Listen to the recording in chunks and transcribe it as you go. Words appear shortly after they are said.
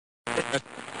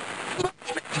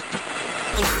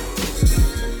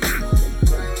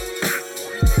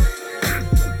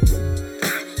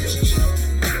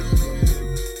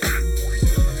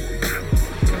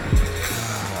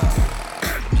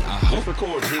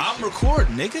I'm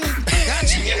recording, nigga.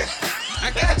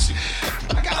 I got you.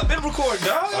 I've been recording,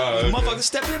 dog. Motherfucker,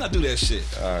 step in, I do that shit.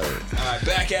 All right,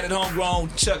 back at it,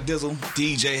 homegrown. Chuck Dizzle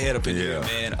DJ Hed up in here,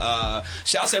 man.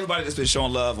 Shout out to everybody that's been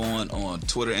showing love on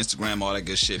Twitter, Instagram, all that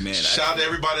good shit, man. Shout out to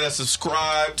everybody that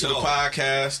subscribed to the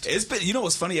podcast. It's been, you know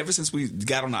what's funny? Ever since we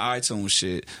got on the iTunes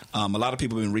shit, a lot of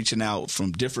people have been reaching out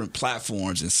from different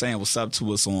platforms and saying what's up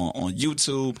to us on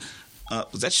YouTube.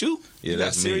 Was that you? Yeah, you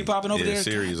that's got Siri me. popping over there?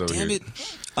 Siri's over Damn here. It.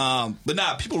 But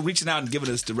nah, people reaching out and giving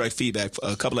us direct feedback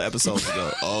a couple of episodes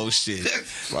ago. Oh shit,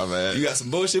 My bad. you got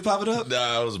some bullshit popping up?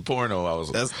 Nah, it was a porno.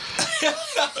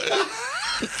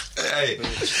 Hey,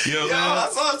 you know what I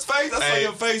saw his face. I saw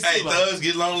your face. Hey, too, thugs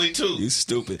get lonely too. You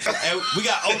stupid. And we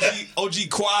got OG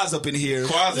Kwazi up in here.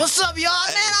 Kwazi. What's up, y'all?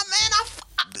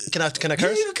 Can I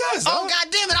curse? You cuss, Oh, dog. God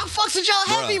damn it. I fucks with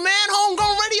y'all heavy, man.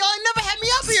 Homegrown radio ain't never had me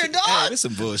up here, dog. Hey, this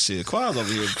some bullshit. Kwazi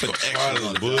over here putting extra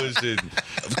on it. Bullshit.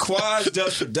 Kwazi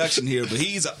does production here, but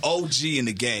he's an OG in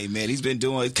the game, man. He's been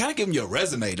doing, kind of give him your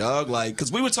resume, dog. Like,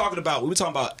 because we were talking about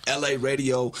LA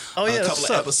radio a couple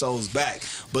of episodes back.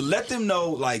 But let them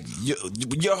know, like,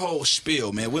 your whole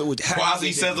spiel, man.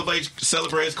 Kwazi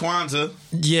celebrates Kwanzaa.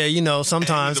 Yeah, you know,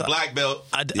 sometimes He's a black belt.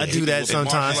 I do that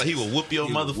sometimes. Like he will whoop your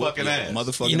motherfucking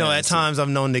ass. You know, at times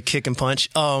I'm known to kick and punch.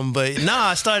 But nah,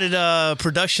 I started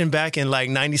production back in like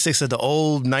 96 at the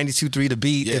old 92.3 The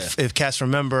Beat, if cats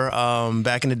remember.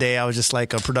 Back in the day, I was just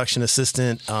like a production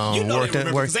assistant. You know,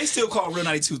 because they still call Real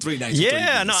 92.3 92.3.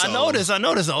 Yeah, no, I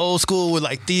noticed the old school with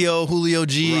like Theo, Julio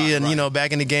G, and you know,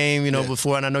 back in the game, you know,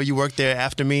 before, and I know you worked there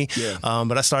after me. Yeah.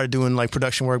 But I started doing like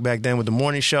production work back then with the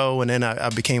morning show, and then I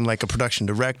became like a production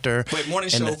director. Wait, morning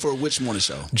show for which morning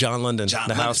show? John London,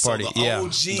 the house party. So the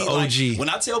OG, the OG. Like, when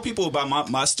I tell people about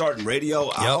my start in radio,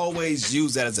 I always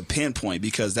use that as a pinpoint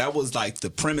because that was like the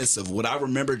premise of what I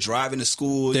remember driving to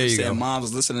school. There you saying go. Mom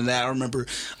was listening to that. I remember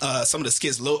some of the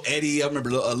skits, Lil Eddie. I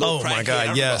remember Lil Oh my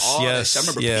God, yes. I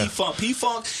remember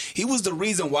P-Funk. He was the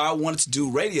reason why I wanted to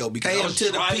do radio because I was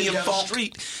driving down the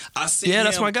street. I seen him.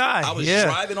 That's my guy. I was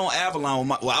driving on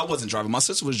Avalon. I wasn't driving. My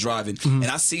sister was driving, and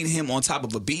I seen him on top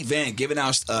of a beat van giving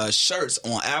out shirts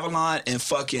on Avalon and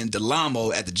fucking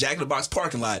Delamo at the Jack in the Box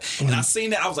parking lot. And I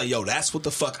seen that. I was like, yo, that's what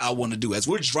the fuck I want to do. As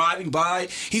we're driving by,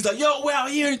 he's like, yo, we're out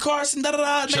here in Carson, da da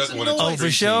da. Oh, for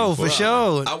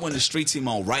sure. I went the street team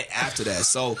on right after that.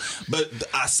 So, but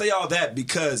I say all that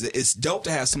because it's dope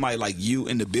to have somebody like you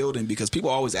in the building because people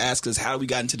always ask us how we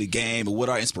got into the game and what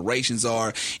our inspirations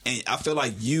are. And I feel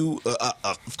like you,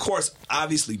 of course,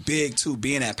 obviously big too,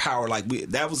 being at Power. Like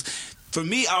that was. For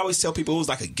me, I always tell people it was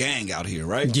like a gang out here,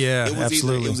 right? Yeah, it was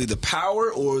absolutely. It was either Power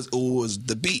or it was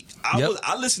the beat.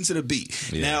 I listened to the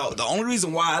beat. Yeah. Now, the only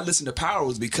reason why I listened to Power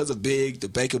was because of Big, the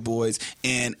Baker Boys,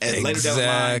 and later down the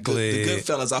line, the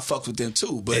Goodfellas. I fucked with them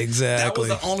too. But that was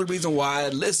the only reason why I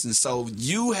listened. So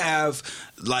you have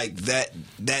like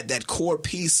that core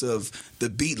piece of the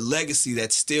beat legacy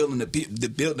that's still in the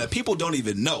building that people don't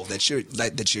even know that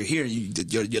you're here.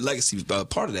 Your legacy is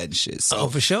part of that and shit. So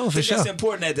for sure. It's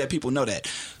important that people know that.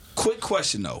 Quick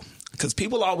question though, because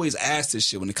people always ask this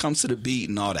shit when it comes to the beat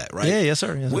and all that, right? Yeah, yes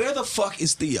sir. Where the fuck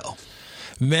is Theo?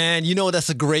 Man, you know, that's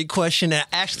a great question. I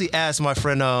actually asked my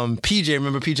friend PJ,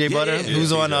 remember PJ Butter,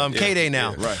 who's on K-Day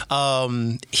now.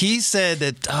 Right. He said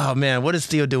that, oh man, what is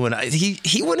Theo doing?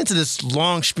 He went into this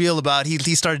long spiel about he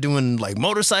started doing like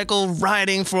motorcycle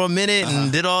riding for a minute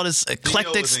and did all this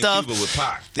eclectic stuff. With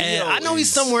Pac. And I know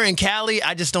he's somewhere in Cali.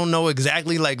 I just don't know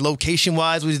exactly like location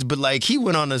wise, but like he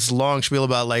went on this long spiel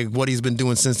about like what he's been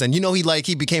doing since then. You know, he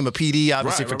became a PD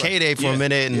obviously for K-Day for a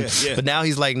minute, but now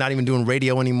he's like not even doing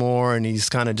radio anymore, and he's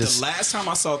kind of just. The last time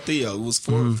I saw Theo, it was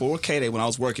for K-Day when I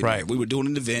was working there. We were doing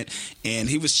an event, and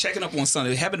he was checking up on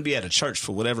Sunday. It happened to be at a church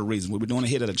for whatever reason. We were doing a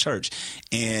hit at a church,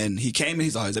 and he came in.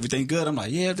 He's like, "Is everything good?" I'm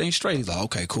like, "Yeah, everything's straight." He's like,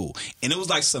 "Okay, cool." And it was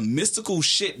like some mystical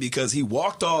shit because he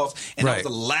walked off, and that was the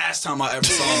last time I ever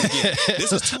saw him again.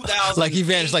 This was 2000. Like he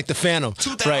vanished like the Phantom.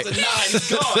 2009, he's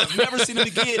gone. I've never seen him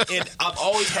again, and I've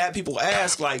always had people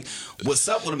ask like, "What's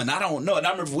up with him?" And I don't know. And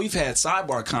I remember we've had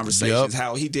sidebar conversations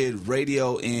how he did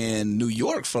radio in New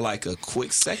York for like a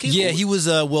quick second. Yeah, he was.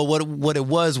 What it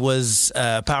was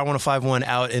Power 105.1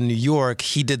 out in New York.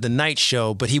 He did the night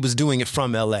show, but he was doing it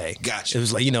from LA. Gotcha. It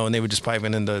was like, you know, and they were just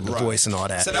piping in the voice and all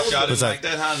that. So that was like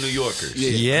that, how New Yorkers.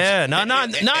 Yeah,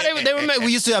 they were.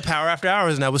 We used to have Power After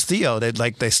Hours, and that was Theo.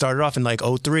 They started off in like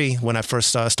 03 when I first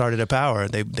started at Power.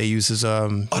 They used his.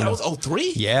 That was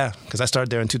 03. Yeah, because I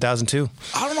started there in 2002.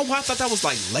 I don't know why I thought that was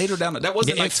like later down. That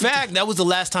wasn't. In fact, that was the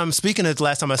last time. Speaking of the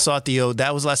last time I saw Theo,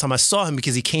 that was the last time I saw him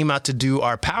because he came out to do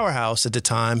our Powerhouse at the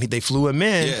time. They flew him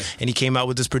in, and he came out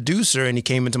with this producer, and he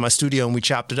came into my studio, and we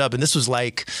chopped it up. And this was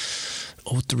like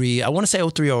 03. I want to say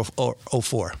 03 or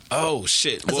 04. Oh,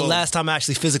 shit. That's the last time I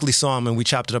actually physically saw him, and we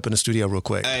chopped it up in the studio real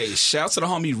quick. Hey, shout out to the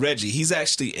homie Reggie. He's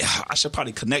actually, I should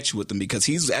probably connect you with him because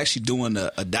he's actually doing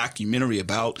a documentary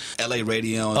about LA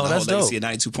radio and the whole legacy of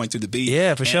 92.3 The Beat.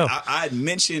 Yeah, for sure. I had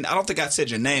mentioned, I don't think I said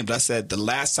your name, but I said the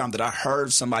last time that I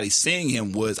heard somebody sing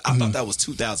him was, I thought that was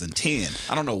 2010.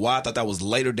 I don't know why. I thought that was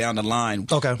later down the line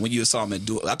when you saw him.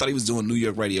 I thought he was doing New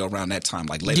York radio around that time,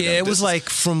 like later. Yeah, it was like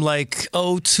from like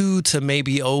 02 to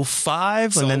maybe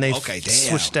 05, and then they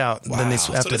switched out. Wow. Then they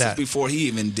so after this that. is before he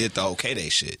even did the Day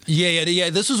shit. Yeah.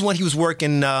 This was when he was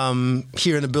working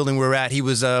here in the building we're at. He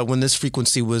was when this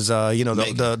frequency was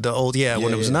the old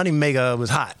when it was not even Mega, it was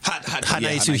Hot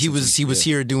 92. He was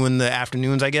here doing the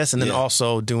afternoons, I guess, and then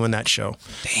also doing that show.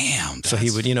 Damn. So he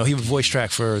would voice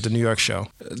track for the New York show.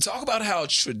 Talk about how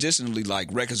traditionally like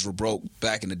records were broke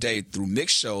back in the day through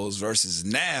mix shows versus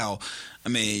now. I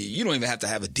mean, you don't even have to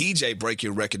have a DJ break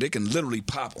your record. It can literally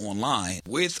pop online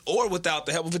with or without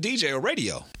the help of a DJ or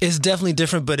radio. It's definitely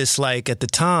different, but it's like at the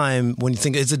time when you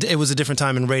think it was a different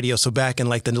time in radio. So back in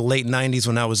like the late 90s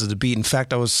when I was at the Beat. In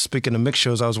fact, I was speaking of mix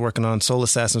shows. I was working on Soul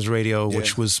Assassins Radio,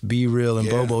 which was Be Real and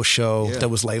Bobo's show. That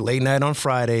was like late night on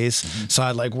Fridays. So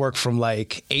I'd like work from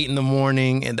like 8 in the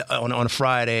morning and on a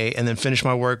Friday, and then finish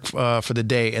my work for the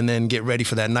day, and then get ready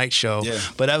for that night show.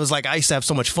 But I was like, I used to have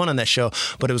so much fun on that show.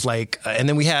 But it was like. And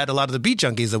then we had a lot of the beat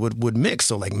junkies that would mix.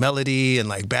 So like Melody and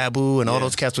like Babu and all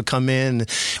those cats would come in.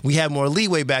 We had more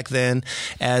leeway back then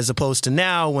as opposed to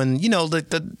now when,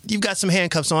 you've got some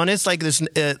handcuffs on. It's like there's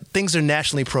things are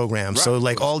nationally programmed. So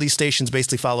like all these stations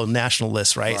basically follow national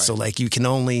lists, right? So like you can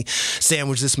only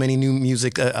sandwich this many new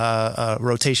music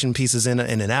rotation pieces in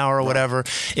an hour or whatever.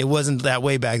 It wasn't that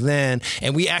way back then.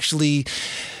 And we actually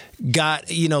got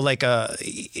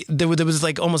there was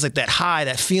like almost like that high,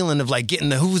 that feeling of like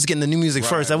who was getting the new music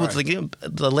first. That was like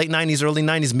the late 90s, early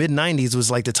 90s, mid 90s was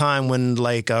like the time when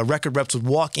like record reps would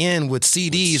walk in with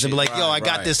CDs and be like, yo, I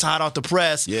got this hot off the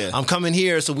press. I'm coming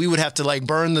here. So we would have to like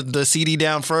burn the CD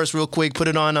down first real quick, put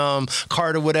it on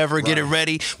cart or whatever, get it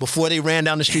ready before they ran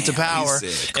down the streets of power.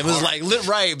 It was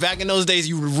like back in those days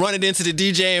you would run it into the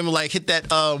DJ and like hit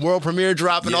that world premiere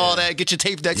drop and all that, get your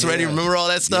tape decks ready, remember all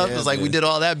that stuff. It was like we did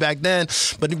all that back then,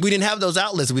 but we didn't have those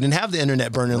outlets. We didn't have the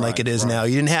internet burning like it is now.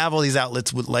 You didn't have all these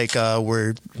outlets with like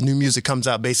where new music comes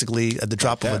out basically at the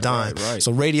drop of a dime.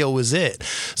 So radio was it.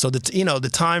 So the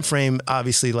time frame,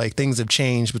 obviously, like things have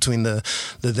changed between the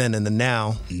then and the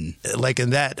now. Like in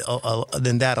that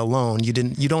alone, you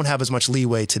don't have as much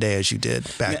leeway today as you did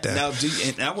back then. Now,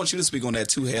 and I want you to speak on that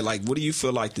too, Hed. Like, what do you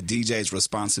feel like the DJ's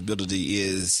responsibility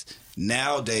is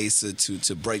nowadays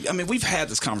to break? I mean, we've had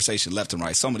this conversation left and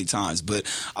right so many times, but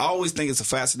I always think it's a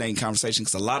fascinating conversation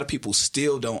because a lot of people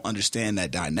still don't understand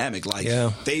that dynamic. Like,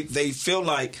 they feel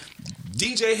like,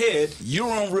 DJ Hed,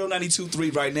 you're on Real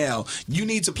 92.3 right now. You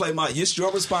need to play it's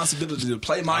your responsibility to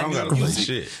play my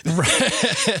music. But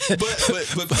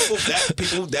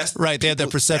people, that's right. They have that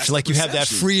perception, like you have that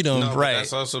freedom, no, right?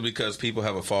 That's also because people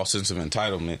have a false sense of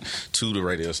entitlement to the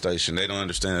radio station. They don't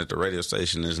understand that the radio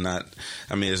station is not.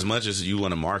 I mean, as much as you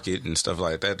want to market and stuff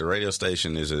like that, the radio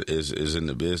station is in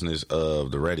the business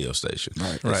of the radio station.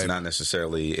 It's not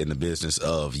necessarily in the business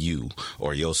of you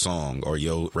or your song or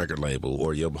your record label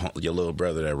or your little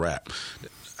brother that rap.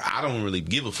 I don't really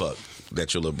give a fuck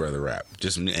that your little brother rap.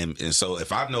 And so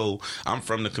if I know I'm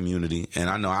from the community and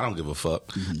I know I don't give a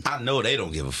fuck, I know they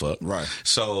don't give a fuck. Right.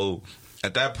 So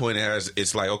at that point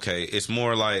it's like, okay, it's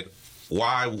more like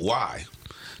why?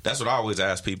 That's what I always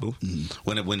ask people.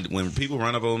 When people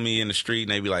run up on me in the street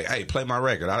and they be like, hey, play my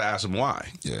record, I ask them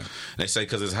why. And they say,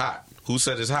 because it's hot. Who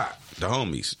said it's hot? The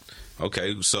homies.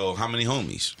 Okay, so how many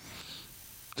homies?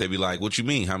 They be like, what you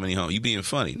mean, how many homies? You being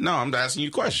funny. No, I'm asking you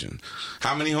a question.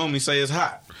 How many homies say it's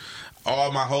hot?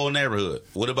 All my whole neighborhood.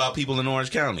 What about people in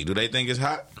Orange County? Do they think it's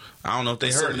hot? I don't know if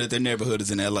they heard that their neighborhood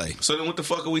is in L.A. So then what the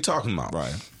fuck are we talking about?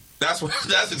 Right. That's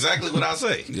exactly what I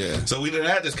say. So we done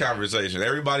had this conversation.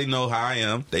 Everybody know how I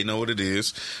am. They know what it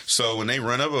is. So when they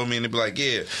run up on me and they be like,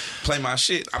 yeah, play my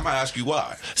shit, I might ask you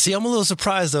why. See, I'm a little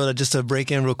surprised, though, just to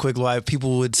break in real quick, why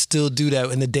people would still do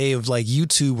that in the day of, like,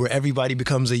 YouTube, where everybody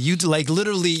becomes a YouTube. Like,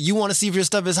 literally, you want to see if your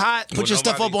stuff is hot? Put your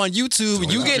stuff up on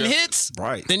YouTube. You getting hits?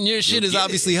 Right. Then your shit is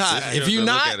obviously hot. If you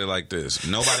not... Look at it like this.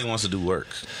 Nobody wants to do work.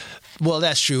 Well,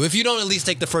 that's true. If you don't at least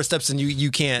take the first steps, and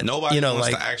you can't. Nobody wants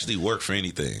to actually work for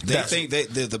anything. They think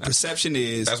the perception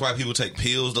is that's why people take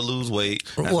pills to lose weight.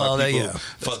 That's why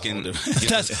fucking.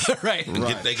 That's right.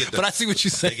 But I see what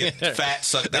you're saying. They get fat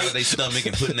sucked out of their stomach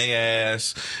and put in their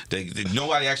ass.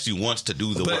 Nobody actually wants to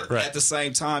do the work. At the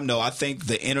same time, though, I think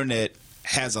the internet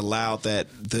has allowed that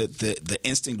the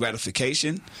instant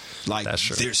gratification. Like,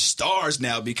 they're stars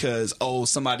now because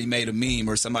somebody made a meme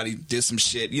or somebody did some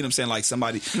shit. You know what I'm saying? Like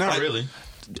somebody. Not really.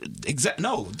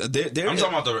 No, they're I'm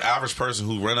talking about the average person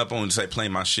who run up on and say, "Play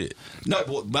my shit." No,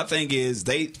 well, my thing is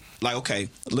they like, okay,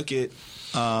 look at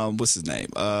what's his name,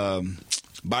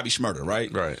 Bobby Shmurda,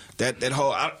 right? Right. That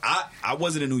whole I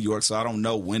wasn't in New York, so I don't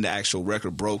know when the actual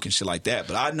record broke and shit like that.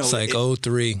 But I know it's like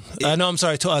 03. No, I'm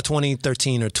sorry,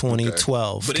 2013 or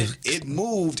 2012. Okay. But it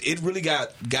moved. It really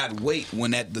got weight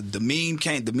when the meme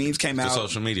came. The memes came out. The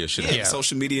social media shit. Yeah,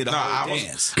 social media. The whole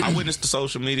dance. I witnessed the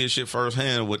social media shit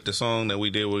firsthand with the song that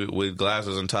we did with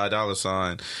Glasses and Ty Dolla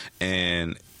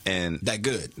 $ign and that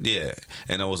good, yeah.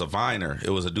 And it was a Viner.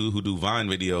 It was a dude who do Vine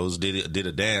videos. Did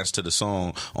a dance to the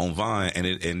song on Vine,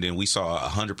 and then we saw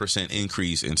 100%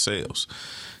 increase in sales,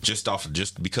 just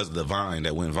because of the Vine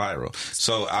that went viral.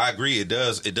 So I agree, it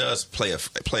does play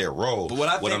a role.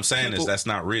 But what I'm saying is that's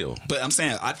not real. But I'm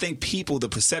saying I think the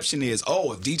perception is,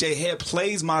 if DJ Hed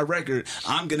plays my record,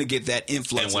 I'm gonna get that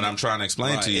influx. And when I'm trying to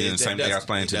explain to you, and the same thing I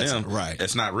explained to them, right?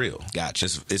 It's not real. Gotcha.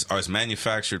 It's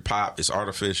manufactured pop. It's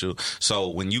artificial. So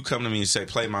when you come to me and say,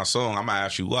 play my song, I'm going to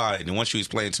ask you why. And then once you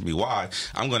explain to me why,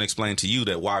 I'm going to explain to you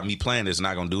that why me playing this is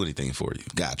not going to do anything for you.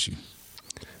 Got you.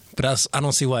 But I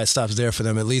don't see why it stops there for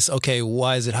them. At least, okay,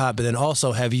 why is it hot? But then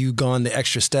also, have you gone the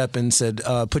extra step and said,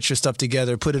 put your stuff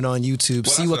together, put it on YouTube,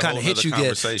 see what kind of hits you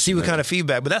get, see what kind of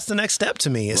feedback. But that's the next step to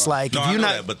me. It's like, no, if you're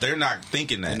not, that, but they're not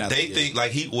thinking that. They think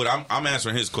like I'm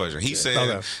answering his question. He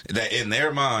said that in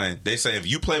their mind, they say if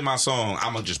you play my song,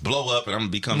 I'm gonna just blow up and I'm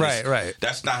gonna become right.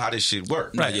 That's not how this shit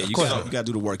works. Right. Yeah, you gotta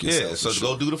do the work yourself. Yeah. So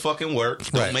go do the fucking work.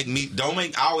 Don't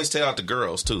make. I always tell out the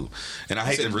girls too, and I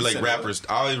hate to relate rappers.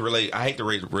 I hate to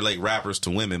relate rappers to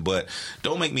women, but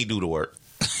don't make me do the work.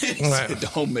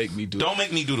 Don't make me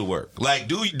do the work. Like,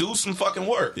 do some fucking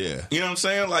work. Yeah. You know what I'm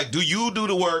saying? Like, do you do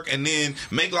the work and then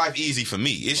make life easy for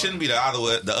me? It shouldn't be the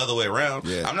other way around.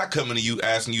 Yeah. I'm not coming to you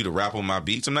asking you to rap on my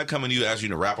beats. I'm not coming to you asking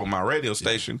you to rap on my radio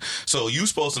station. So you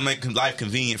supposed to make life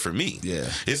convenient for me. Yeah.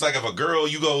 It's like if a girl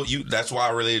that's why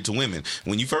I related to women.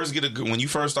 When you first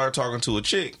start talking to a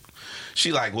chick,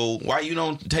 she like, well, why you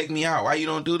don't take me out? Why you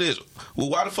don't do this? Well,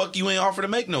 why the fuck you ain't offer to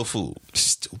make no food?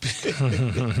 Stupid. You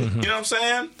know what I'm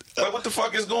saying? Like, what the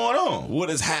fuck is going on? What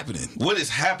is happening? What is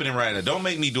happening right now? Don't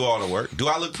make me do all the work. Do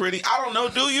I look pretty? I don't know.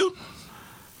 Do you?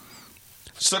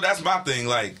 So that's my thing.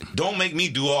 Like, don't make me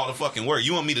do all the fucking work.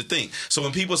 You want me to think. So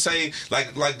when people say,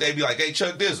 like they be like, hey,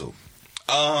 Chuck Dizzle,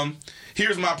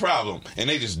 here's my problem, and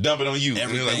they just dump it on you.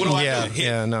 And they're like, what do I do?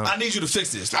 Yeah, no. I need you to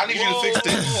fix this. I need you to fix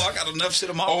this. I got enough shit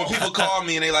in my Or when people call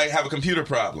me and they like have a computer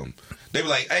problem, they be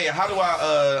like, hey, how do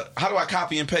I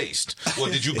copy and paste?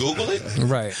 Well, did you Google it?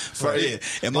 Right. Yeah.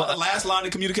 And my last line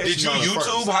of communication. Did you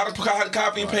YouTube how to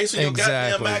copy and paste in your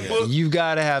goddamn MacBook? You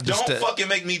gotta have the Don't fucking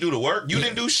make me do the work. You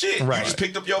didn't do shit. Right. You just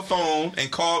picked up your phone and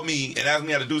called me and asked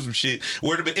me how to do some shit.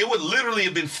 It would literally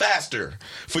have been faster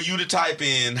for you to type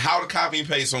in how to copy and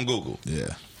paste on Google.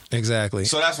 Yeah. Exactly.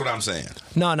 So that's what I'm saying.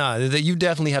 No, you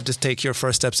definitely have to take your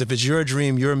first steps. If it's your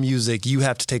dream, your music, you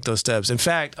have to take those steps. In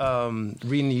fact,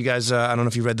 reading you guys, I don't know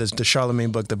if you read the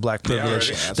Charlemagne book, The Black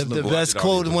Privilege. The best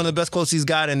quote, one of the best quotes he's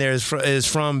got in there is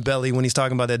from Belly when he's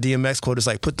talking about that DMX quote. It's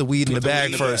like, put the weed in the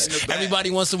bag first.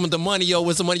 Everybody wants some with the money,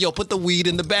 what's the money? Put the weed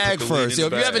in the bag first.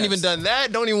 If you haven't even done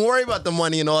that, don't even worry about the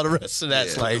money and all the rest of that.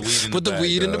 It's like, put the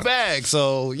weed in the bag.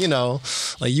 So,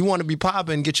 like, you want to be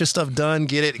popping, get your stuff done,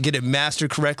 get it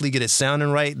mastered correctly, get it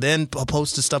sounding right, then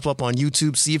post the stuff up on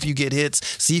YouTube, see if you get hits,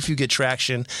 see if you get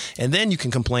traction, and then you can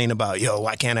complain about,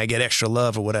 why can't I get extra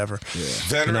love or whatever. Yeah.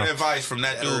 Veteran advice from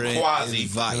that dude Kwazi.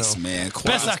 Advice, man.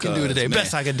 Best I can do today. Man.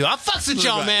 Best I can do. I fucks with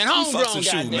y'all, man. Homegrown,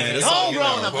 goddamn.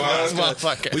 Homegrown up in this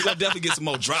motherfucker. We gonna definitely get some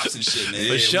more drops and shit, man.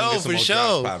 For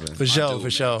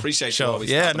sure. Appreciate you always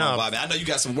stopping by, man. I know you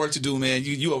got some work to do, man.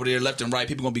 You over there left and right.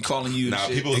 People gonna be calling you.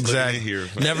 People exactly in here.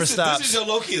 Never stop. This is your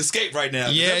low key escape right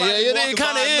now. Yeah. It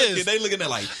kind of is. They looking at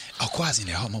like, Kwazi in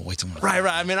there. I'm gonna wait till Right.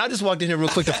 I mean, I just walked in here real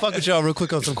quick to fuck with y'all real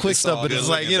quick on some quick stuff, but it's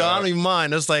like, I don't even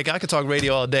mind. It's like I could talk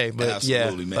radio all day, but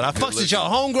absolutely, man. But I fucks with y'all.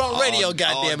 Homegrown radio,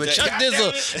 goddamn it. Chuck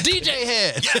Dizzle DJ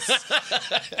Hed.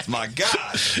 Yes. My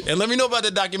God. And let me know about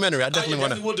the documentary. I definitely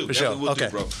want to. We'll do. For sure. We'll do,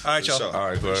 bro. All right, y'all. All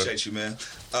right, bro. Appreciate you, man.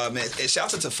 Man, and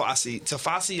shout out to Tafasi.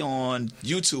 Tafasi on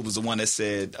YouTube was the one that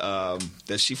said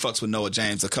that she fucks with Noah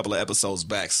James a couple of episodes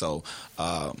back. So,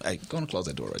 hey, go on and close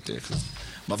that door right there, because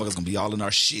motherfuckers gonna be all in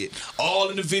our shit, all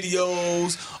in the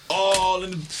videos, all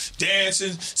in the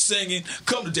dancing, singing.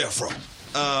 Come to Death Row.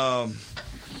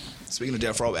 Speaking of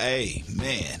Death Row, hey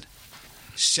man,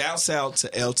 shouts out to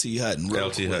LT Hutton.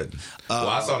 LT Hutton. Well,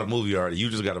 I saw the movie already. You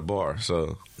just got a bar,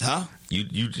 so huh?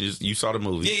 You saw the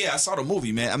movie? Yeah, I saw the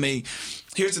movie, man. I mean,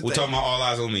 here's the thing. We're talking about All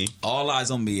Eyes on Me. All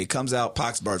Eyes on Me. It comes out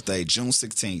Pac's birthday, June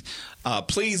 16th.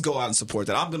 Please go out and support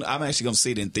that. I'm actually gonna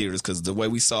see it in theaters because the way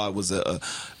we saw it was a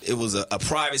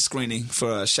private screening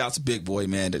for shout to Big Boy,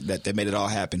 man. That made it all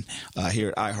happen here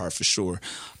at iHeart for sure.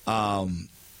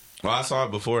 Well, I saw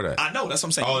it before that. I know, that's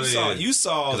what I'm saying. You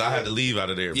saw because I had to leave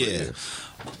out of there. Yeah.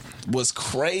 What's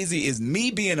crazy is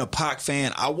me being a Pac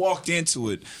fan. I walked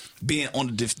into it being on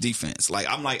the defense.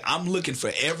 I'm looking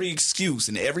for every excuse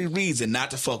and every reason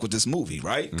not to fuck with this movie,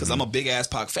 right? Because I'm a big ass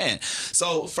Pac fan.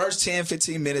 So first 10,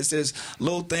 15 minutes, there's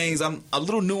little things. I'm a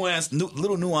little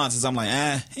nuances. I'm like,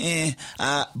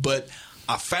 but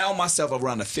I found myself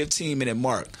around the 15-minute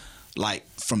mark. Like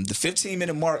from the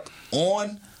 15-minute mark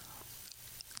on,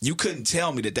 you couldn't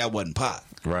tell me that wasn't Pac.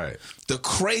 Right. The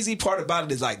crazy part about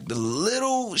it is like the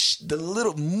little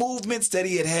movements that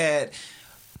he had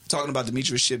talking about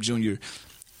Demetrius Shipp Jr.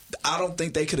 I don't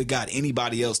think they could have got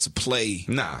anybody else to play.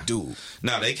 Dude.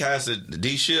 Nah, they casted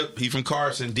D Shipp. He from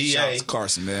Carson. DA. Shout out to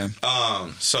Carson, man.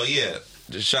 So yeah.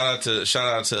 Shout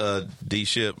out to D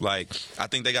Shipp. Like, I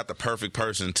think they got the perfect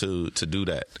person to do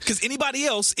that. Because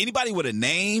anybody with a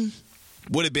name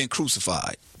would have been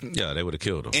crucified. Yeah, they would have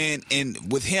killed him.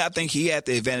 And with him, I think he had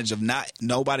the advantage of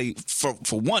nobody.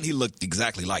 For one, he looked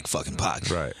exactly like fucking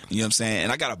Pac. Right. You know what I'm saying?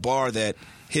 And I got a bar that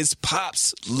his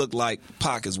pops looked like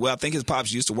Pac as well. I think his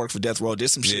pops used to work for Death Row, did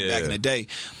some shit back in the day.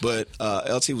 But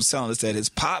LT was telling us that his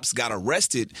pops got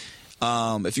arrested.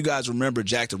 If you guys remember,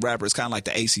 Jack the Rapper is kind of like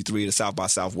the AC3, the South by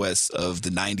Southwest of the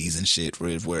 90s and shit,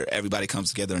 where everybody comes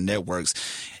together in networks.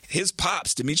 His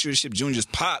pops, Demetrius Shipp Jr.'s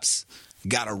pops,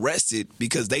 got arrested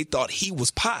because they thought he was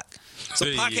Pac. So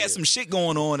Pac had some shit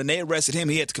going on, and they arrested him.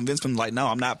 He had to convince them, like, no,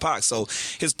 I'm not Pac. So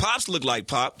his pops look like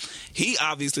Pac. He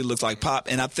obviously looks like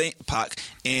Pac, and I think Pac.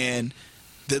 And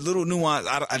the little nuance,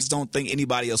 I just don't think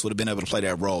anybody else would have been able to play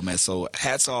that role, man. So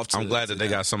hats off to I'm glad that they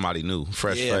got somebody new.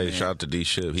 Fresh face. Man. Shout out to D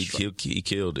Shipp. He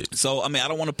killed it. So, I mean, I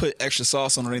don't want to put extra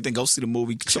sauce on or anything. Go see the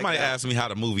movie. Somebody asked me how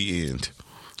the movie ended.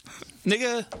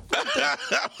 Nigga.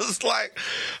 I was like,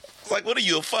 what are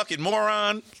you, a fucking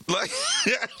moron? Like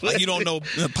you don't know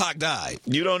Pac died.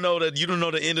 You don't know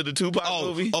the end of the Tupac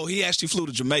movie? Oh, he actually flew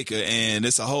to Jamaica, and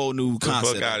it's a whole new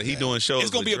concept. Fuck out. He doing shows.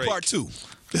 It's gonna be Drake. A part 2.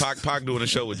 Pac doing a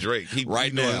show with Drake.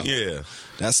 Now. Yeah.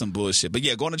 That's some bullshit. But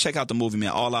yeah, going to check out the movie, man.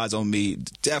 All Eyes on Me.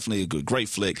 Definitely a great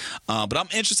flick. But I'm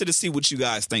interested to see what you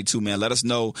guys think too, man. Let us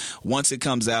know once it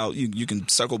comes out. You can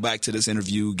circle back to this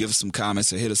interview, give us some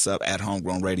comments, or hit us up at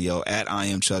Homegrown Radio, at I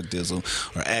Am Chuck Dizzle,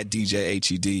 or at DJ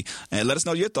Hed. And let us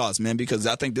know your thoughts, man, because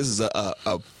I think this is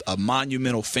a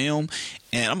monumental film.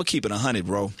 And I'm going to keep it 100,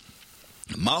 bro.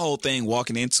 My whole thing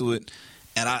walking into it,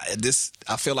 and I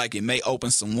feel like it may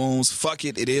open some wounds. Fuck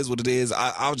it, it is what it is.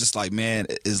 I was just like, man,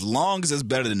 as long as it's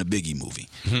better than the Biggie movie.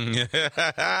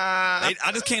 I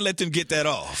just can't let them get that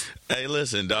off. Hey,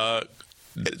 listen, dog.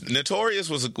 Notorious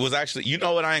was actually, you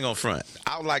know what, I ain't gonna front.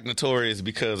 I like Notorious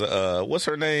because what's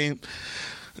her name?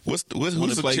 Who's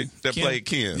the chick that played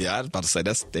Kim? Yeah, I was about to say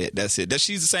that's it.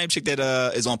 She's the same chick that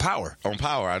is on Power. On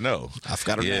Power, I know. I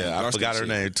forgot her name. Yeah, I forgot her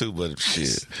name too, but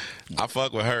shit, I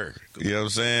fuck with her. You know what I'm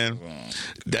saying?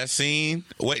 That scene.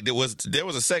 Wait, there was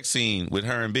a sex scene with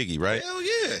her and Biggie, right? Hell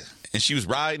yeah. And she was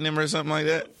riding him or something like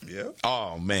that. Yeah.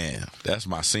 Oh man, that's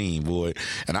my scene, boy.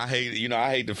 And I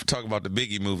hate to talk about the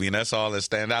Biggie movie, and that's all that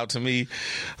stand out to me.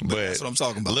 But that's what I'm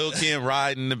talking about. Lil' Kim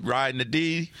riding the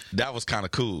D, that was kind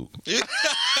of cool. I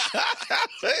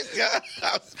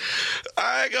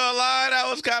ain't gonna lie, that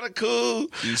was kind of cool.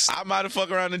 I might have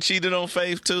fucked around and cheated on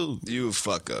Faith too. You a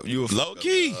fuck up. Low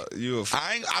key. You would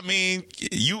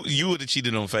have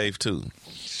cheated on Faith too.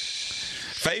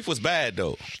 Faith was bad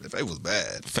though.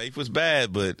 Faith was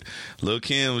bad, but Lil'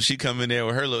 Kim, she come in there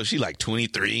with her she like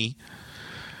 23.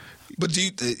 But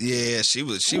she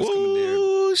was coming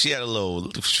there. She had a little,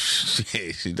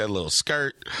 that little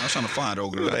skirt. I was trying to find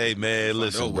old girl. Hey man,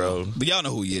 listen, bro. But y'all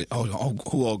know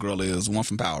who old girl is. One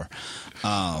from Power.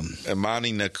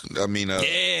 Imani,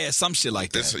 some shit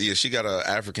like that. Yeah, she got an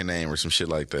African name or some shit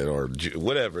like that, or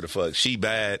whatever the fuck. She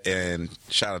bad, and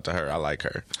shout out to her. I like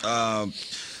her.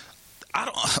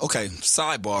 Okay,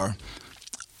 sidebar.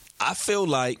 I feel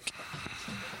like,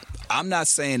 I'm not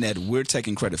saying that we're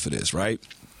taking credit for this, right?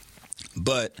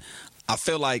 But I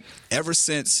feel like ever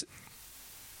since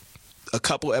a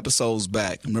couple episodes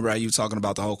back, remember how you were talking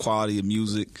about the whole quality of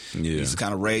music? Yeah. It's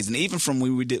kind of raised. And even from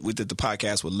when we did the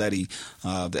podcast with Letty,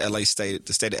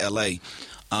 the state of LA,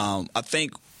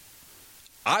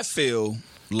 I feel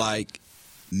like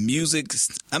music,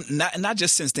 not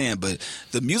just since then, but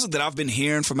the music that I've been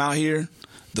hearing from out here,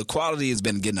 the quality has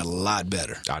been getting a lot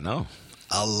better. I know.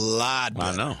 A lot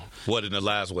better. I know. What, in the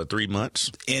last, 3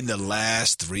 months? In the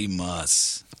last 3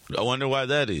 months. I wonder why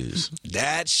that is.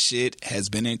 That shit has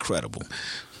been incredible.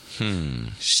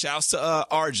 Shouts to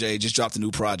RJ, just dropped a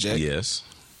new project. Yes.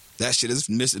 That shit is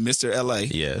Mr. LA.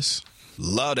 Yes.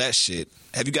 Love that shit.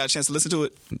 Have you got a chance to listen to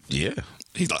it? Yeah.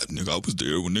 He's like, nigga, I was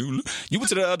there when you went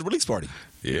to the release party.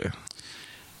 Yeah.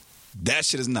 That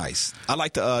shit is nice. I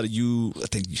like the I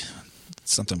think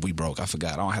something we broke. I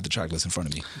forgot. I don't have the track list in front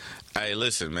of me. Hey,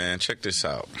 listen, man. Check this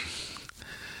out.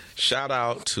 Shout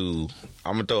out to,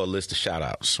 I'm going to throw a list of shout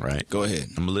outs, right? Go ahead.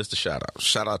 I'm going to list of shout outs.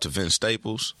 Shout out to Vince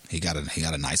Staples. He got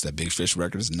a nice, that Big Fish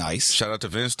record is nice. Shout out to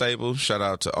Vince Staples. Shout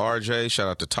out to RJ. Shout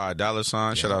out to Ty Dolla $ign.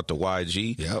 Yep. Shout out to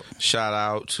YG. Yep. Shout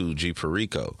out to G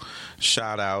Perico.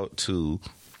 Shout out to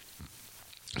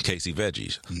Casey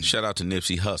Veggies. Shout out to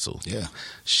Nipsey Hussle. Yeah.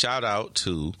 Shout out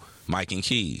to Mike and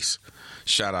Keys.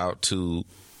 Shout out to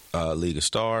League of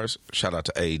Stars. Shout out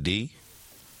to AD.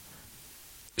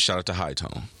 Shout out to High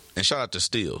Tone. And shout out to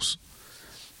Steels.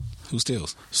 Who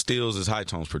Steels? Steels is High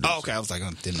Tone's producer. Oh, okay. I was like, I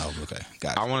didn't know. Okay,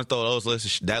 got it. I want to throw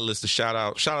that list of shout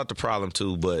out. Shout out to Problem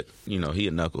too, but he a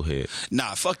knucklehead.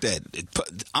 Nah, fuck that.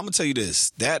 I'm gonna tell you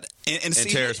this. That and see,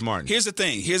 Terrace Martin. Here's the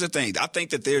thing. I think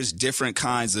that there's different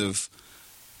kinds of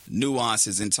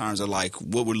nuances in terms of like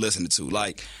what we're listening to.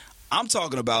 Like, I'm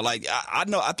talking about, like, I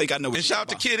think I know what and shout out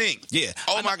to Kid Ink. Yeah.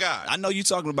 Oh my God. I know you're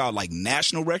talking about like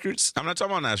national records. I'm not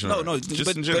talking about national. No,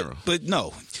 just in general. But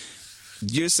no.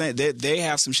 You're saying that they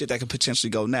have some shit that could potentially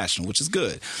go national, which is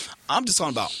good. I'm just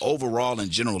talking about overall in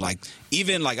general. Like,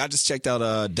 even like I just checked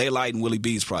out Daylight and Willie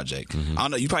B's project. Mm-hmm. I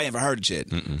don't know, you probably haven't heard it yet.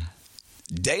 Mm-mm.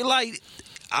 Daylight,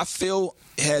 I feel,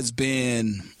 has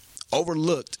been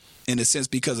overlooked in a sense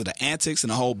because of the antics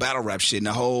and the whole battle rap shit and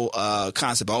the whole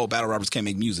concept of battle rappers can't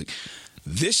make music.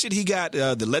 This shit he got,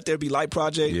 the Let There Be Light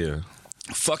project,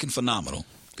 fucking phenomenal.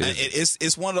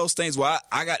 It's one of those things where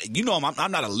I got,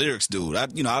 I'm not a lyrics dude.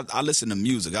 I listen to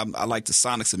music. I like the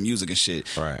sonics of music and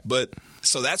shit. Right. But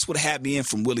so that's what had me in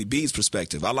from Willie B's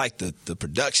perspective. I like the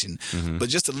production, but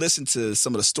just to listen to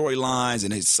some of the storylines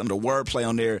and some of the wordplay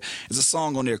on there. There's a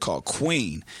song on there called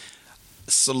Queen.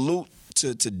 Salute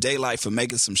to Daylight for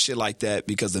making some shit like that,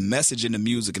 because the message in the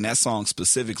music and that song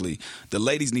specifically, the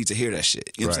ladies need to hear that shit.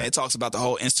 You know what I'm saying? It talks about the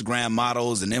whole Instagram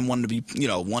models and then wanting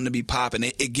to be popping.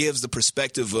 It gives the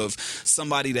perspective of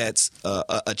somebody that's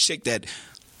a chick that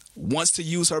wants to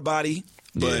use her body,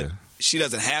 but she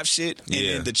doesn't have shit, and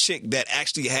then the chick that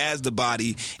actually has the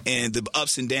body and the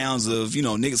ups and downs of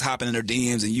niggas hopping in her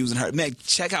DMs and using her. Man,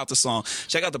 check out the song,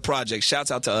 check out the project. Shouts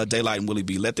out to Daylight and Willie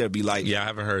B. Let There Be Light. Yeah, I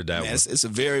haven't heard that one. It's a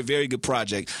very, very good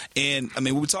project. And I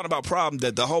mean, we were talking about Problem,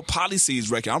 that the whole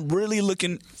Policies record. I'm really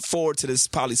looking forward to this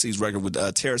Policies record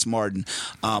with Terrace Martin.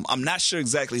 I'm not sure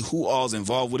exactly who all's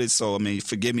involved with it, so I mean,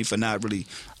 forgive me for not really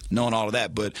knowing all of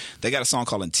that. But they got a song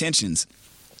called Intentions.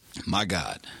 My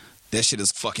God. That shit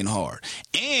is fucking hard.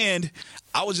 And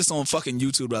I was just on fucking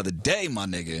YouTube the other day, my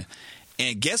nigga,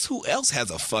 and guess who else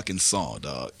has a fucking song,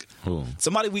 dog? Who?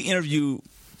 Somebody we interviewed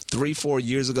 3-4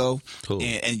 years ago. Who?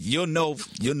 And you'll know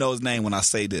his name when I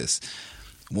say this.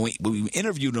 When we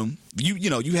interviewed him,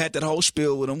 you had that whole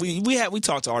spiel with him. We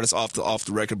talked to artists off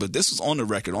the record, but this was on the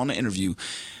record, on the interview.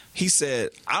 He said,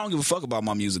 I don't give a fuck about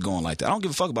my music going like that. I don't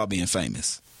give a fuck about being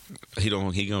famous. He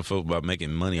gonna fuck about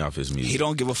making money off his music. He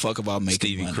don't give a fuck about making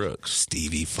Stevie money. Crooks.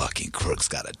 Stevie fucking Crooks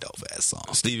got a dope ass song.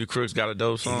 Stevie Crooks got a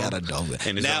dope song. He got a dope.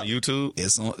 And it's on YouTube.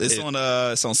 It's on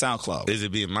SoundCloud. Is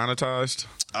it being monetized?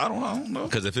 I don't know.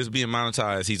 Because if it's being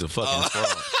monetized, he's a fucking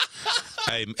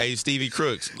fraud. Hey, Stevie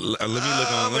Crooks. Let me look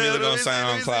on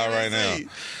SoundCloud right now.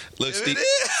 Look, Steve.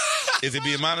 Is it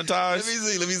being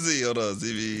monetized? Let me see. Hold on,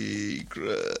 Stevie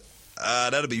Crooks.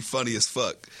 That'll be funny as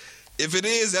fuck. If it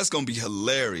is, that's gonna be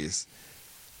hilarious.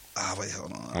 Wait,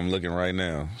 hold on. I'm looking right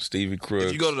now. Stevie Crooks.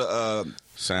 If you go to the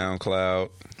SoundCloud.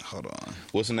 Hold on.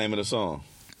 What's the name of the song?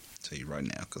 I'll tell you right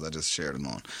now, because I just shared it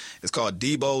on. It's called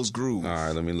Debo's Groove. All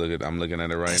right, let me look at. I'm looking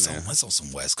at it right now. It's on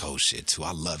some West Coast shit too.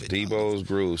 I love it. Debo's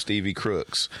Groove. Stevie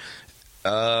Crooks.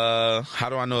 How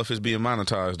do I know if it's being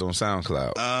monetized on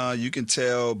SoundCloud? You can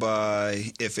tell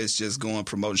by if it's just going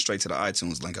promoting straight to the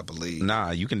iTunes link, I believe. Nah,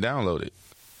 you can download it.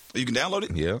 You can download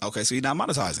it? Yeah. Okay, so you're not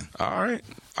monetizing. All right.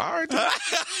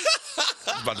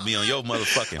 About to be on your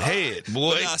motherfucking head,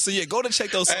 boy. So yeah, go to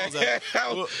check those songs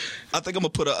out. I think I'm gonna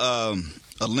put a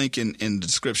link in the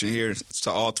description here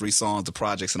to all 3 songs, the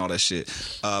projects, and all that shit.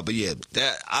 But yeah,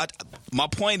 my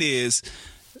point is,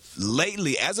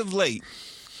 as of late,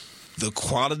 the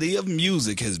quality of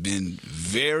music has been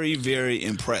very, very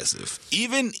impressive.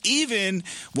 Even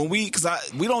when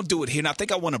because we don't do it here, and I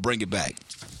think I want to bring it back.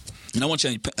 And I want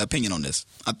your opinion on this.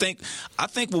 I think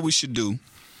what we should do.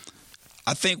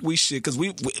 I think we should, because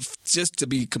we just to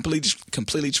be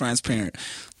completely transparent,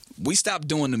 we stopped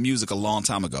doing the music a long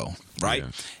time ago, right?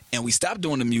 Yeah. And we stopped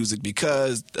doing the music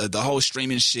because the whole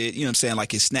streaming shit, you know what I'm saying,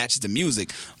 like it snatches the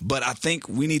music. But I think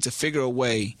we need to figure a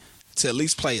way to at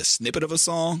least play a snippet of a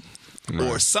song.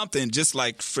 Right. Or something just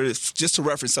to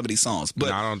reference some of these songs. But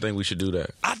no, I don't think we should do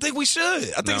that. I think we should.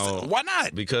 I think why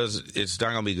not? Because it's not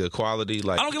gonna be good quality.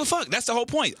 Like I don't give a fuck. That's the whole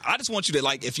point. I just want you to,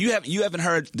 like, if you haven't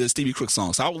heard the Stevie Crooks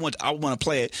song, so I want to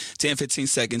play it 10, 15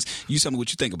 seconds. You tell me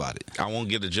what you think about it. I won't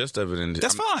get the gist of it.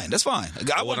 That's fine.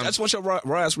 I just want your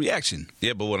raw ass reaction.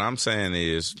 Yeah, but what I'm saying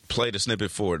is play the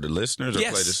snippet for the listeners, or play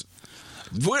this.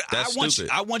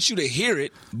 I want you to hear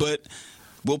it, but.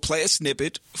 We'll play a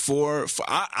snippet for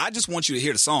I just want you to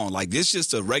hear the song. Like, this is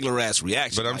just a regular ass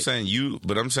reaction. But I'm saying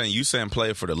you saying play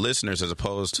it for the listeners as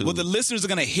opposed to. Well, the listeners are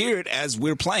gonna hear it as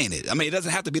we're playing it. I mean, it doesn't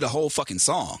have to be the whole fucking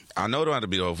song. I know it don't have to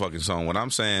be the whole fucking song. What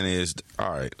I'm saying is, all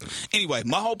right. Anyway,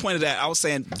 my whole point of that, I was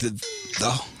saying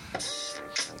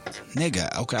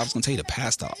nigga, okay, I was gonna tell you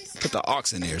to put the aux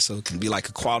in there so it can be like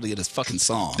a quality of this fucking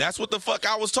song. That's what the fuck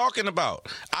I was talking about.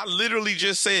 I literally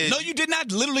just said. No, you did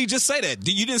not literally just say that.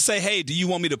 You didn't say, hey, do you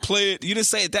want me to play it? You didn't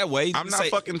say it that way. I'm not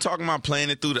fucking talking about playing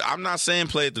it through I'm not saying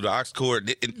play it through the aux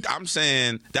cord. I'm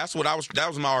saying that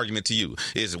was my argument to you.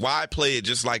 Is why play it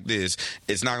just like this?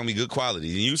 It's not gonna be good quality.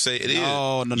 And you say it is.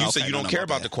 No. You say you don't care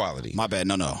about the quality. My bad.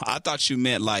 No. I thought you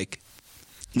meant like.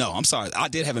 No, I'm sorry. I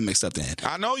did have it mixed up then.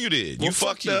 I know you did. Well, you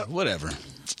fucked up. Whatever.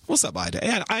 What's up, Ayydé?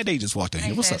 Ayydé just walked in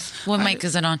here. What's up? What mic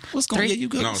is it on? What's going on? Yeah, you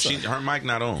good? No, her mic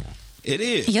not on. It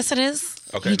is. Yes, it is.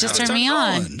 Okay, you just turned me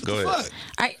on. Go ahead.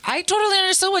 I totally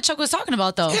understood what Chuck was talking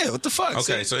about, though. Yeah, what the fuck?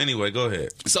 Okay, so anyway, go ahead.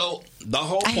 So the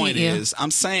whole point is, I'm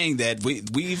saying that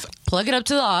we've plug it up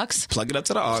to the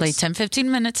aux. Play 10,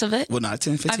 15 minutes of it. Well, not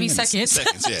 10, 15 minutes. Seconds.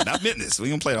 Seconds, yeah, not minutes. We're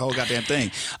gonna play the whole goddamn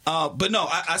thing. But no,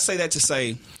 I say that to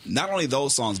say not only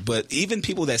those songs, but even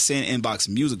people that send inbox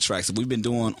music tracks that we've been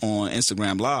doing on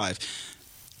Instagram Live.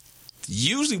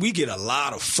 Usually we get a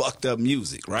lot of fucked up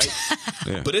music, right?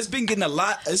 Yeah. But it's been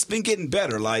getting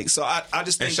better. Like, so I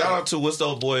just think. And shout out to what's the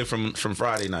old boy from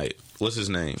Friday night? What's his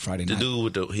name? Friday night. The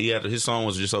dude with his song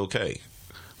was just okay.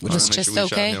 Was just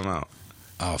okay. Shout him out.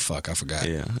 Oh fuck, I forgot.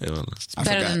 Yeah,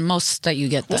 better than most that you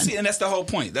get. Then. Well, see, and that's the whole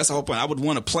point. I would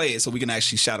want to play it so we can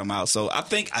actually shout them out. So I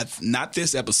think not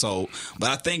this episode, but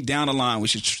I think down the line we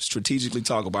should strategically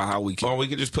talk about how we can. Or we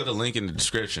could just put a link in the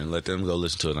description, let them go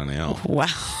listen to it on their own. Wow.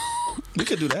 We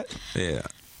could do that. Yeah.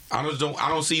 I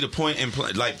don't see the point in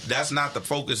like that's not the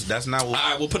focus. That's not what.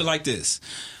 All right, we'll put it like this.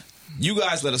 You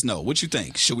guys let us know what you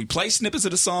think. Should we play snippets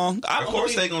of the song? Of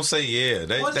course they're gonna say yeah.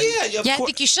 I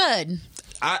think you should.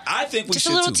 I think we should. Just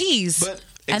a little tease. But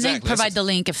exactly, and then provide the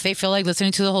link. If they feel like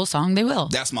listening to the whole song, they will.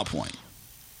 That's my point.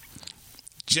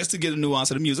 Just to get a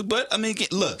nuance of the music. But I mean,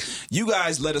 look, you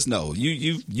guys let us know.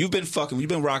 You've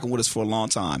been rocking with us for a long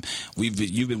time.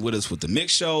 You've been with us with the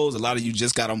mix shows. A lot of you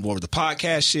just got on board with the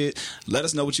podcast shit. Let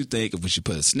us know what you think. If we should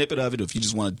put a snippet of it, if you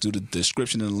just want to do the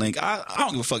description and the link. I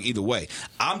don't give a fuck either way.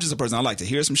 I'm just a person. I like to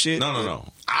hear some shit. No.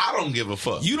 I don't give a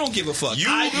fuck. You don't give a fuck. Give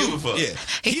a fuck. Yeah.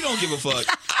 He don't give a fuck.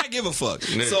 I give a fuck.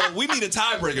 So we need a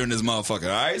tiebreaker in this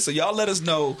motherfucker. All right. So y'all let us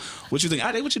know what you think.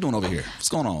 Ayydé, what you doing over here? What's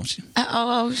going on with you?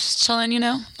 I was just chilling.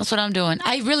 That's what I'm doing.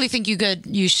 I really think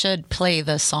you should play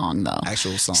the song though.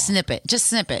 Actual song. Just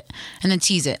snip it, and then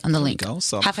tease it on the link. Go.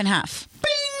 So half and half.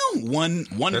 Bing. One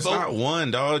That's vote. not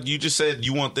one, dog. You just said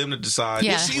you want them to decide.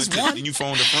 Yeah. She's one. And you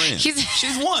phoned a friend.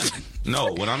 She's one.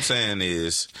 No, what I'm saying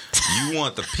is you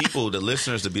want the people, the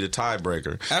listeners, to be the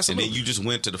tiebreaker. Absolutely. And then you just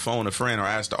went to the phone a friend or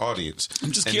asked the audience.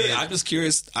 I'm just curious. I'm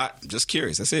just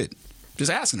curious. That's it. Just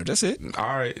asking her. That's it.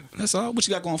 All right. That's all. What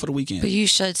you got going for the weekend? But you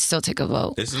should still take a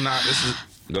vote.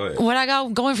 Go ahead. What I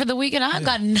got going for the weekend? I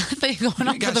got nothing going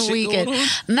on for the weekend.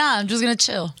 Nah, I'm just going to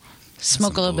chill.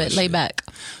 Smoke a little bit, lay back.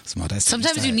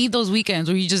 Sometimes you need those weekends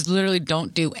where you just literally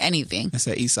don't do anything. That's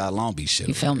that Eastside Long Beach shit.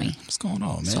 You feel me? What's going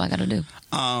on, man? That's what I got to do.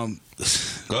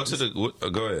 Go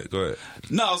ahead.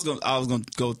 No, I was gonna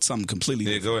go something completely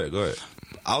different. Go ahead.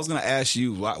 I was gonna ask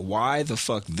you why the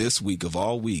fuck this week of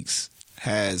all weeks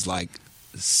has like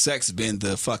sex been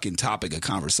the fucking topic of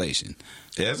conversation?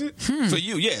 Has it? For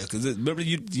you, yeah. Because remember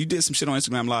you did some shit on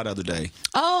Instagram Live the other day.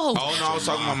 Oh no, I was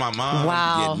talking about my mom.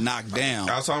 Wow. Get knocked down.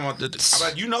 I was talking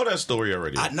about you know that story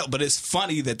already. I know, but it's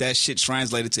funny that shit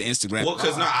translated to Instagram. Well,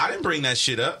 because I didn't bring that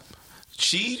shit up.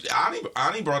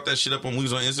 Ani brought that shit up when we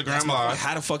was on Instagram Live.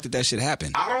 How the fuck did that shit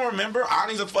happen? I don't remember.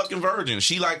 Ani's a fucking virgin.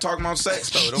 She like talking about sex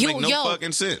though. It don't make no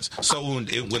fucking sense. So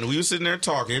when we were sitting there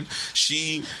talking,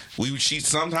 she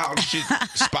somehow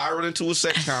spiraled into a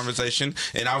sex conversation,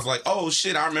 and I was like, oh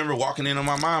shit, I remember walking in on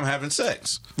my mom having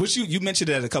sex. Which you mentioned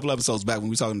that a couple episodes back when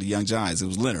we were talking to Young Giants. It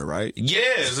was Leonard, right? Yeah,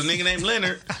 it's a nigga named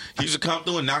Leonard. He used to come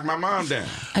through and knock my mom down.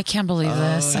 I can't believe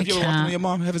this. Have you ever walked in on your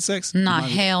mom having sex? Nah,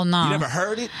 hell no. You never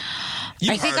heard it?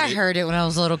 I think I heard it when I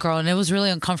was a little girl, and it was really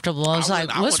uncomfortable. I was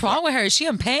like, what's wrong with her? Is she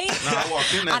in pain? No, I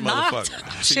walked in that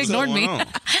motherfucker. She ignored me.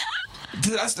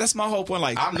 That's my whole point.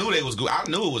 Like, I knew they was good. I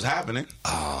knew it was happening.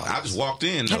 I just walked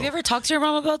in. Have you ever talked to your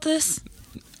mom about this?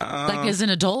 Like as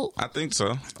an adult? I think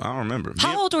so. I don't remember.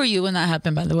 How old were you when that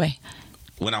happened, by the way?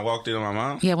 When I walked in on my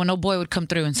mom? Yeah, when no boy would come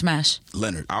through and smash.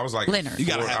 Leonard. I was like, Leonard.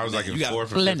 I was like in 4th or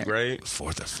 5th grade. 4th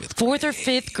or 5th grade. 4th or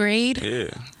 5th grade?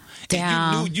 Yeah.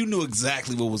 Damn. And you knew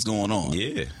exactly what was going on.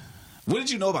 Yeah. What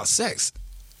did you know about sex?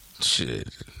 Shit.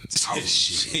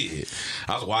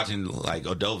 I was watching like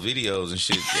adult videos and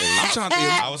shit.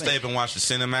 I would stay up and watch the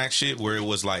Cinemax shit where it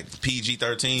was like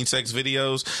PG-13 sex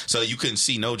videos, so you couldn't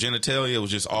see no genitalia. It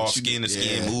was just all skin to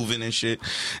skin moving and shit.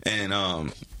 And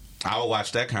I would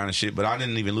watch that kind of shit, but I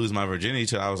didn't even lose my virginity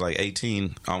till I was like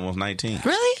 18, almost 19.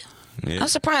 Really? Yeah. I'm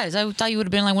surprised. I thought you would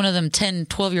have been like one of them 10,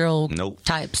 12-year-old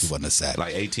types. He wasn't a sack.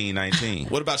 Like 18, 19.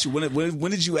 What about you?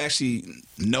 When did you actually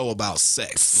know about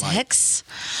sex? Sex?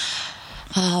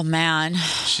 Oh, man.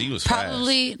 She was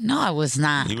probably fast. No, I was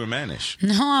not. You were mannish.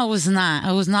 No, I was not.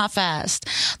 I was not fast.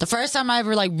 The first time I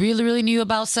ever like really, really knew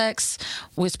about sex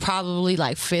was probably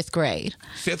like 5th grade.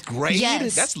 5th grade?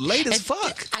 Yes. That's late as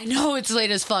fuck. I know it's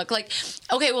late as fuck. Like,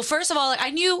 okay, well, first of all, like I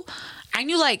knew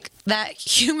like that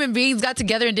human beings got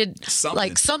together and did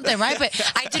something, right?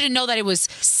 But I didn't know that it was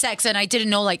sex, and I didn't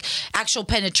know like actual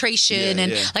penetration,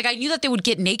 like I knew that they would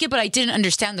get naked, but I didn't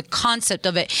understand the concept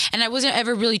of it, and I wasn't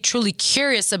ever really truly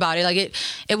curious about it. Like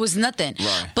it was nothing.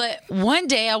 Right. But one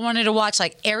day I wanted to watch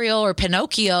like Ariel or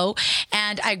Pinocchio,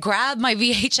 and I grabbed my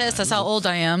VHS. That's how old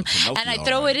I am, and I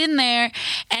throw it in there,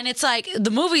 and it's like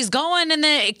the movie's going, and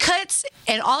then it cuts,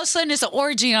 and all of a sudden it's an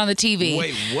orgy on the TV.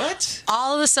 Wait, what?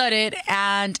 All of a sudden,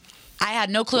 and I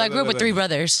had no clue. I grew up with 3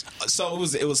 brothers. So it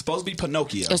was supposed to be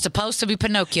Pinocchio. It was supposed to be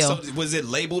Pinocchio. So was it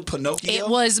labeled Pinocchio? It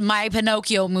was my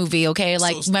Pinocchio movie, okay?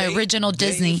 Like my original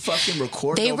Disney.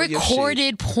 They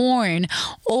recorded porn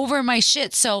over my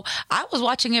shit. So I was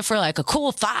watching it for like a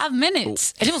cool 5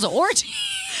 minutes. And it was an orgy.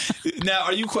 Now,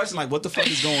 are you questioning like what the fuck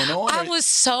is going on? I was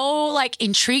so like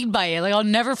intrigued by it. Like I'll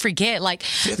never forget. Like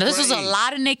this was a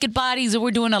lot of naked bodies that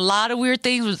were doing a lot of weird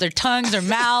things with their tongues, their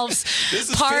mouths, this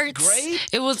is parts. 5th grade?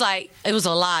 It was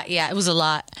a lot. Yeah, it was a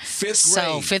lot. 5th grade. So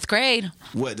 5th grade.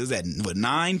 What is that? What,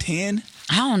 9, 10?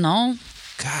 I don't know.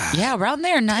 God. Yeah, around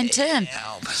there, 9, 10.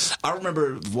 I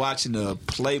remember watching the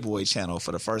Playboy channel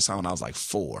for the first time when I was like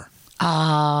 4.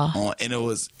 And it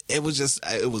was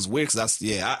weird because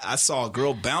I saw a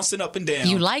girl bouncing up and down.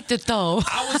 You liked it though.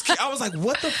 I was like,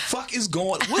 what the fuck is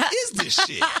going? What is this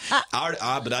shit? But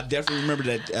I definitely remember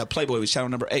that Playboy was channel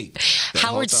number 8.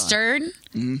 Howard Stern.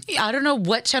 Mm-hmm. I don't know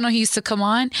what channel he used to come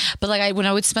on, but like when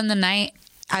I would spend the night.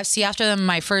 I see after them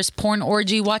my first porn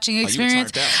orgy watching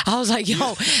experience. I was like, yo,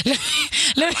 let me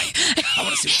I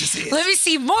want to see what this is. Let me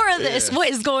see more of this. What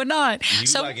is going on?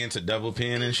 You like into double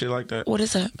pen and shit like that? What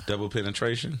is that? Double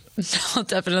penetration? No,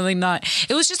 definitely not.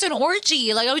 It was just an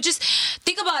orgy. Like I would just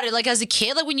think about it. Like as a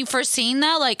kid, like when you first seen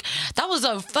that, like that was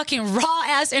a fucking raw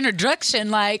ass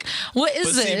introduction. Like what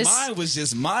is this?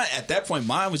 At that point,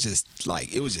 mine was just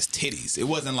like, it was just titties. It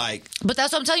wasn't like. But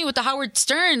that's what I'm telling you with the Howard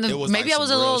Stern. Maybe I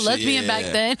was a little lesbian back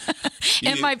then.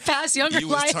 In my past younger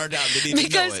life, turned out didn't even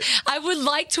because know it. I would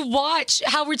like to watch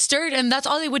Howard Stern, and that's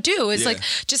all they would do is like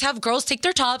just have girls take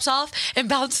their tops off and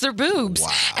bounce their boobs.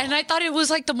 Wow. And I thought it was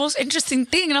like the most interesting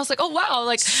thing, and I was like, oh wow,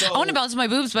 like I want to bounce my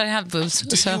boobs, but I have boobs.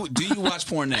 Do you watch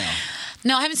porn now?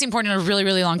 No, I haven't seen porn in a really,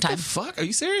 really long time. What the fuck? Are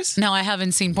you serious? No, I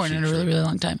haven't seen porn in a really, really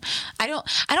long time. I don't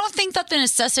think that the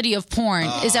necessity of porn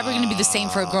is ever going to be the same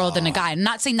for a girl than a guy. I'm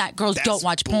not saying that girls don't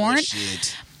watch porn.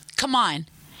 Come on.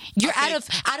 You're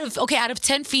out of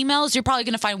 10 females, you're probably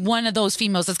going to find one of those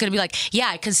females that's going to be like, yeah,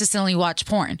 I consistently watch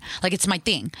porn. Like, it's my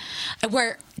thing.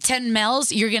 Where 10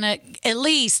 males, you're going to at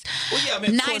least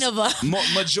 9 of them.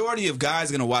 Majority of guys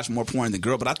are going to watch more porn than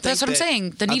girls, but I think that's what I'm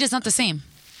saying. The need is not the same.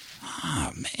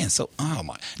 Oh, man.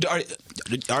 My.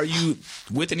 Are you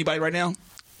with anybody right now?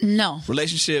 No.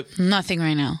 Relationship? Nothing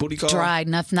right now. Booty call? Dry.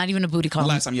 Not even a booty call. The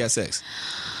last time you had sex?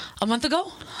 A month ago.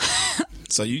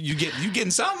 So you getting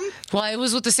something? Well, it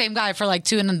was with the same guy for like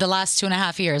the last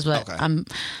 2.5 years, but okay. I'm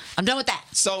done with that.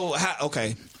 So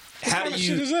okay, How do you?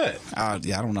 Shit is that?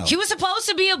 Yeah, I don't know. He was supposed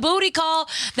to be a booty call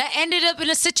that ended up in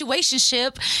a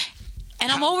situationship.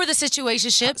 And I'm over the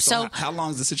situationship. So how long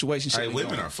is the situationship? Hey,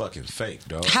 women are fucking fake,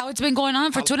 dog. How it's been going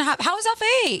on for 2.5? How is that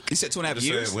fake? You said 2.5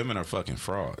 years. Women are fucking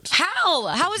frauds. How?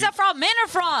 How is that fraud? Men are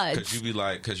frauds. Because you be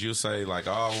like, because you say like,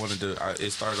 oh, I want to do.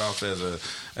 It started off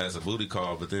as a booty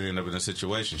call, but then ended up in a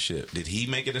situationship. Did he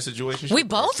make it a situationship? We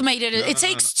both made it. It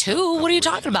takes two. What are you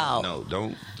talking about? No,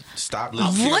 don't. Stop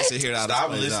listening. What?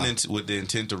 Stop listening with the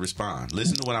intent to respond.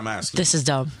 Listen to what I'm asking. This is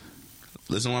dumb.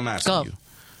 Listen to what I'm asking Go. you.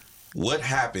 What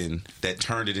happened that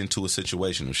turned it into a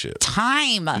situationship?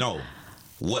 Time. No.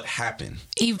 What happened?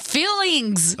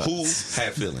 Feelings. Who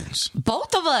had feelings?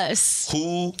 Both of us.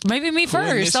 Who? Maybe me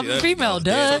first. I'm female.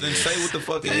 Duh. So then say what the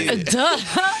fuck it is. Duh.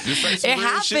 Just say some It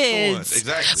real shit for happens. once.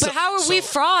 Exactly. But how are we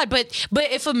fraud? But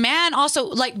if a man also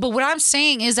like, but what I'm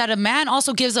saying is that a man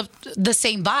also gives up the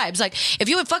same vibes. Like if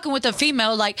you were fucking with a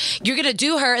female, like you're gonna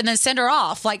do her and then send her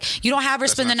off. Like you don't have her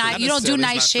spend the night. You don't do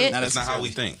nice shit. That's not how we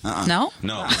think. No.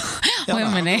 No. Wait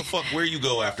a minute. Fuck where you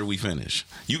go after we finish.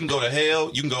 You can go to hell.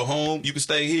 You can go home. You can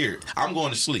stay here. I'm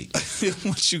going to sleep.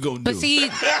 What you gonna do? But see,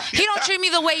 he don't treat me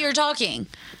the way you're talking.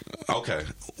 Okay,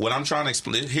 what I'm trying to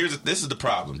explain this is the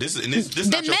problem. This is The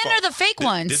not your men fault. are the fake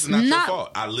ones. This is not your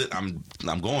fault.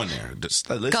 I'm going there. Just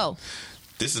listen. Go.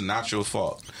 This is not your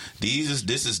fault.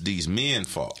 This is these men's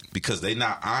fault because they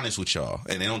not honest with y'all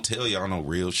and they don't tell y'all no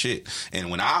real shit. And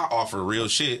when I offer real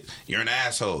shit, you're an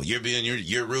asshole.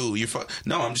 You're rude.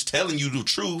 No, I'm just telling you the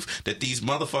truth that these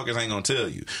motherfuckers ain't gonna tell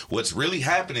you. What's really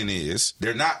happening is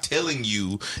they're not telling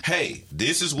you, hey,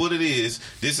 this is what it is.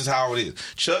 This is how it is.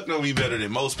 Chuck know me better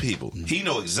than most people. He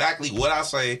know exactly what I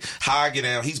say, how I get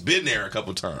down. He's been there a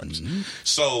couple times. Mm-hmm.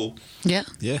 So yeah,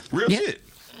 real shit.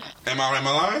 Am I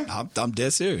lying? I'm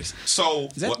dead serious. So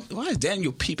why is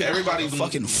Daniel peeping? Everybody's a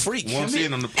fucking freak. Everybody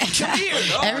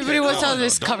wants to tell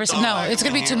this conversation. No, it's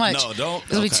gonna be too much. No, don't.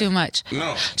 It'll be too much.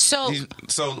 No. So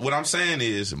what I'm saying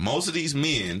is, most of these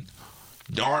men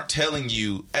aren't telling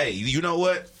you, hey, you know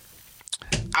what?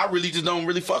 I really just don't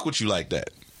really fuck with you like that.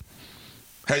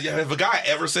 Have a guy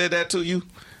ever said that to you?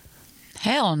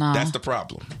 Hell no. That's the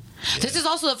problem. Yeah. This is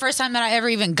also the first time that I ever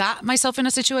even got myself in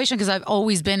a situation because I've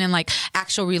always been in like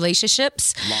actual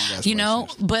relationships, you know.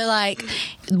 But like,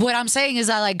 what I'm saying is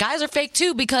that like guys are fake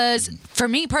too because for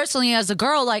me personally as a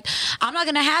girl, like I'm not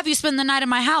gonna have you spend the night in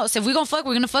my house. If we're gonna fuck,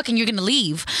 we're gonna fuck and you're gonna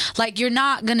leave. Like you're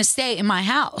not gonna stay in my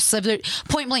house.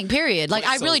 Point blank. Period. Like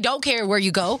I really don't care where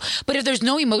you go. But if there's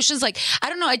no emotions, like I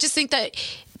don't know. I just think that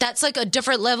that's like a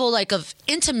different level like of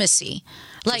intimacy.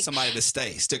 Like somebody to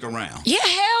stick around. Yeah,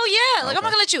 hell yeah. Like I'm not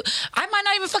gonna let you. I might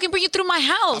not even fucking bring you through my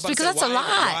house because that's a lot.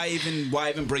 Why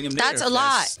even bring him there? That's a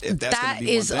lot. That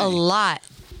is a lot.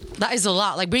 That is a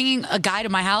lot. Like bringing a guy to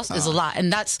my house is a lot,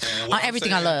 and that's on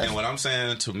everything I love. And what I'm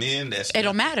saying to men, that's it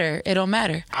don't matter. It don't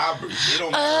matter. It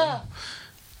don't matter.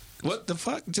 What the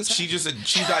fuck?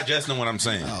 She's digesting what I'm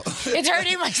saying. Oh. It's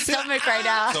hurting my stomach right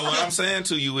now. So what I'm saying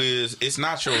to you is, it's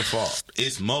not your fault.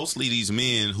 It's mostly these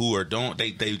men who are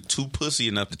they too pussy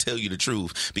enough to tell you the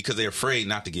truth because they're afraid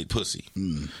not to get pussy.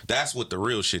 That's what the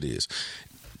real shit is.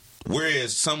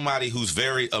 Whereas somebody who's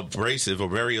very abrasive or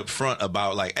very upfront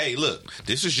about like, hey, look,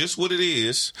 this is just what it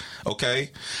is. Okay,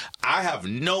 I have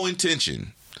no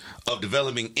intention of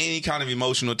developing any kind of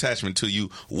emotional attachment to you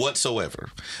whatsoever.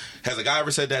 Has a guy ever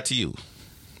said that to you?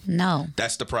 No.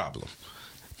 That's the problem.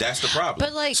 That's the problem.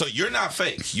 But like, so you're not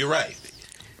fake. You're right.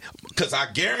 Because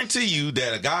I guarantee you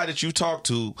that a guy that you talk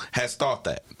to has thought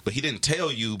that. But he didn't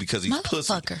tell you because he's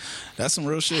pussy. That's some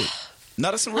real shit. No,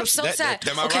 that's some real shit. I'm so sad.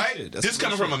 Am I right? This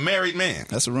coming from a married man.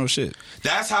 That's some real shit.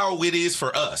 That's how it is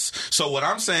for us. So what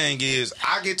I'm saying is,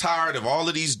 I get tired of all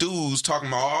of these dudes talking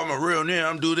about, oh, I'm a real nigga,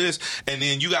 I'm do this, and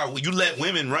then you let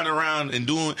women run around and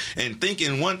doing and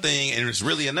thinking one thing and it's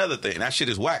really another thing. That shit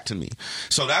is whack to me.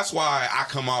 So that's why I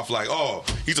come off like, oh,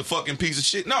 he's a fucking piece of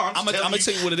shit. No, I'm gonna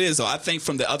tell you what it is though. I think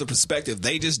from the other perspective,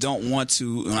 they just don't want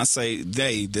to. When I say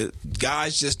the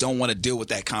guys just don't want to deal with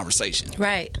that conversation.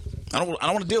 Right. I don't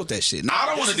want to deal with that shit. I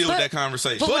don't want to deal with that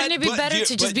conversation. But wouldn't it be better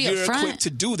to just be upfront? You're quick to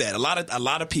do that. A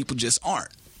lot of people just aren't.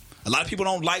 A lot of people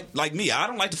don't like me. I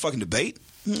don't like to fucking debate.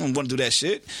 I don't want to do that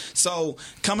shit. So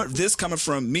coming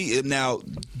from me now,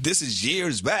 this is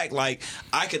years back. Like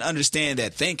I can understand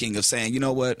that thinking of saying, you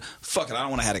know what, fuck it, I don't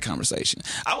want to have a conversation.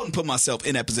 I wouldn't put myself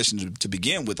in that position to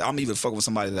begin with. I'm even fucking with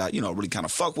somebody that I, really kind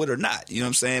of fuck with or not. You know what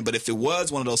I'm saying? But if it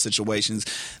was one of those situations,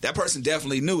 that person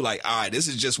definitely knew. Like, all right, this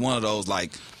is just one of those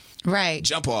like. Right.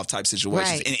 Jump off type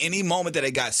situations. Right. In any moment that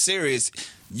it got serious,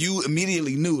 you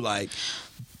immediately knew like,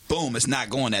 boom, it's not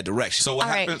going that direction. So what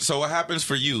happens? Right. So what happens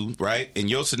for you, right? In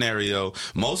your scenario,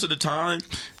 most of the time,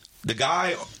 the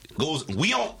guy, goes.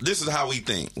 This is how we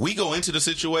think. We go into the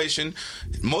situation.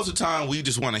 Most of the time, we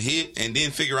just want to hit and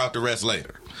then figure out the rest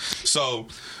later. So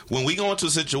when we go into a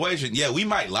situation, yeah, we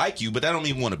might like you, but that don't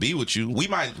mean we want to be with you. We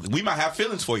might have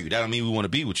feelings for you. That don't mean we want to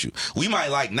be with you. We might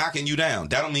like knocking you down.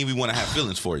 That don't mean we want to have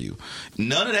feelings for you.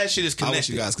 None of that shit is connected. I wish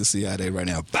you guys could see Ayydé right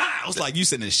now. Bah! It's like you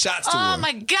sending shots to her. Oh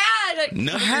my God!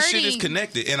 None of this shit is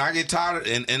connected, and I get tired.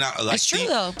 And I, like it's true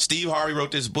though. Steve Harvey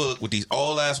wrote this book with these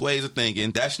old ass ways of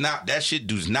thinking. That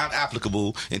shit is not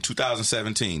applicable in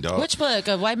 2017, dog. Which book?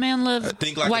 A White Man Live?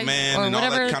 Think Like a Man and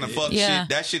whatever. All that kind of fuck shit.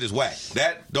 That shit is whack.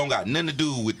 That don't got nothing to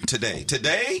do with today.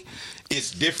 Today,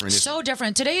 it's different. It's so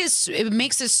different. Today it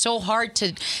makes it so hard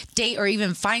to date or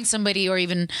even find somebody or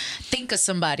even think of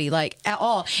somebody like at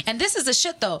all. And this is the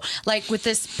shit though. Like with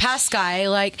this past guy,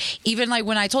 like even like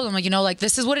when I told him like, you know, like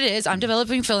this is what it is. I'm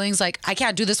developing feelings. Like I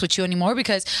can't do this with you anymore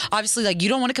because obviously like you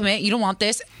don't want to commit. You don't want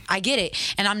this. I get it.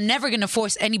 And I'm never going to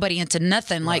force anybody into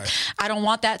nothing. Like I don't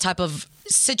want that type of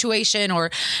situation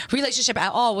or relationship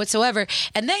at all whatsoever.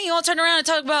 And then you all turn around and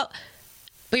talk about,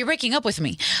 but you're breaking up with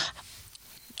me.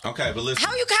 Okay, but listen.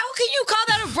 How can you call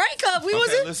that a breakup? We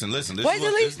wasn't. Listen.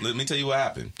 Let me tell you what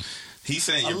happened. He's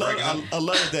saying you're breaking up. I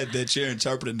love that you're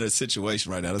interpreting the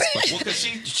situation right now. That's funny. Well, because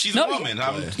she's a woman.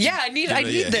 I need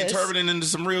this. Interpreting into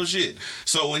some real shit.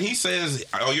 So when he says,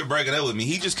 "Oh, you're breaking up with me,"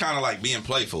 he just kind of like being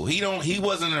playful. He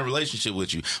wasn't in a relationship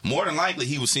with you. More than likely,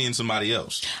 he was seeing somebody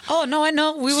else. Oh no, I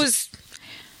know.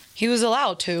 He was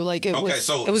allowed to. Like it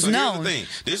was known. Here's the thing.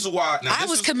 This is why I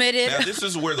was committed. Now this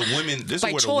is where the women. This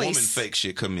is where the woman fake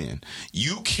shit come in.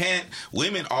 You can't.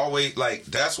 Women always like.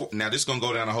 That's what. Now this is gonna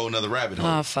go down a whole nother rabbit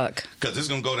hole. Oh fuck. Because this is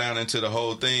gonna go down into the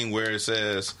whole thing where it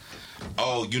says,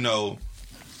 "Oh, you know,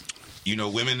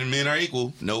 women and men are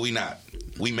equal." No, we not.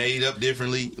 We made up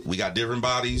differently. We got different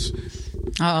bodies.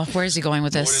 Oh, where is he going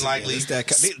with this? More than likely.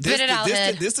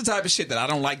 This the type of shit that I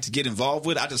don't like to get involved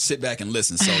with. I just sit back and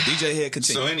listen. So DJ Hed,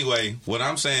 continue. So anyway, what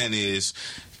I'm saying is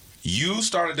you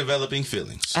started developing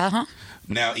feelings. Uh-huh.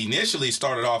 Now, initially it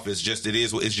started off as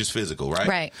it's just physical, right?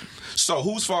 Right. So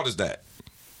whose fault is that?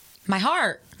 My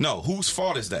heart. No, whose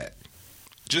fault is that?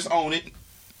 Just own it.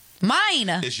 Mine.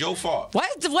 It's your fault. Why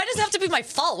does it have to be my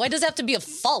fault? Why does it have to be a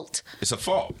fault? It's a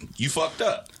fault. You fucked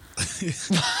up.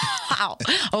 Wow.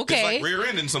 Okay. It's like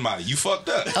rear-ending somebody. You fucked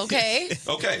up. Okay.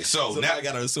 Okay. So now I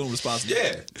gotta assume responsibility.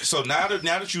 Yeah. So now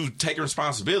that you take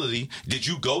responsibility, did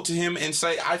you go to him and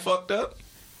say, "I fucked up"?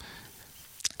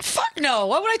 Fuck no.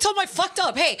 Why would I tell him I fucked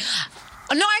up? Hey.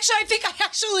 No, actually, I think I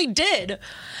actually did.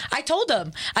 I told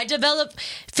him I developed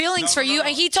feelings for you,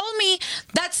 and he told me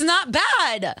that's not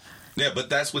bad. Yeah, but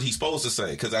that's what he's supposed to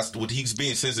say because that's what he's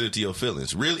being sensitive to your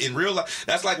feelings. Really, in real life,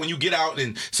 that's like when you get out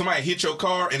and somebody hit your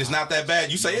car and it's not that bad.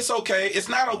 You say it's okay. It's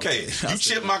not okay. You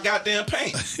chipped my goddamn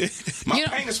paint. My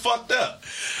paint is fucked up.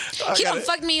 You don't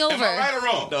fuck me over. Am I right or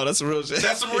wrong? No, that's some real shit.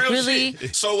 That's some real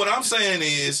shit. So what I'm saying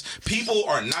is people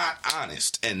are not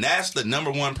honest, and that's the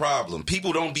number one problem.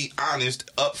 People don't be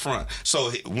honest up front.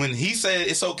 So when he said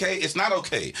it's okay, it's not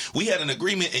okay. We had an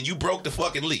agreement, and you broke the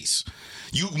fucking lease.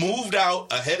 You moved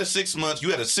out ahead of 6 months.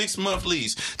 You had a 6-month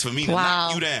lease for me to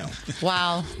knock you down.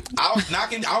 Wow. I was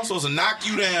supposed to knock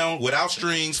you down without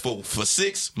strings for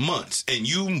 6 months, and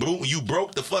you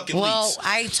broke the fucking lease. Well,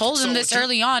 I told him this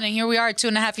early on, and here we are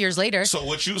 2.5 years later.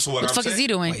 What the fuck is he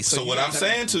doing? So what I'm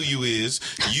saying to you is,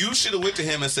 you should have went to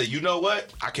him and said, "You know what?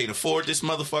 I can't afford this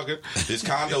motherfucker. This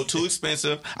condo too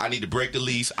expensive. I need to break the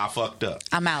lease. I fucked up.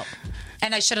 I'm out."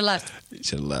 And I should have left. You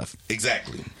should have left.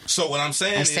 Exactly. So what I'm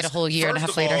saying is, I stayed a whole year and a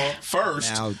half later.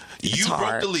 First, you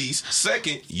broke the lease.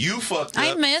 Second, you fucked up.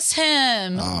 I miss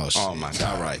him. Oh, shit. Oh my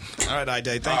God. All right,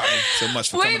 Ayydé. Thank you so much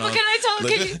for coming on. Wait, but can I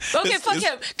tell? Okay, fuck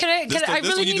him. I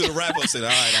really need you do the wrap up. All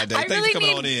right, Ayydé. Thanks for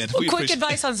coming on in. Quick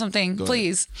advice on something,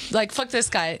 please. Like, fuck this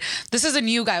guy. This is a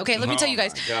new guy. Okay, let me tell you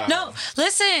guys. No,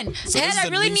 listen, Ed, I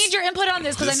really need your input on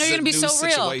this because I know you're gonna be so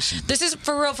real. This is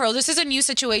for real. This is a new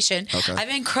situation. Okay. I've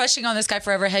been crushing on this guy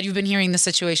forever. Ed, you've been hearing this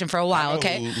situation for a while.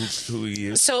 Okay. Who he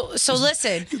is? So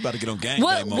listen. He's about to get on gang.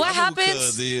 What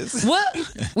happens? What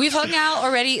we've hung out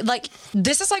already. Like,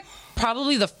 this is like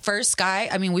probably the first guy.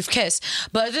 I mean, we've kissed,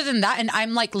 but other than that, and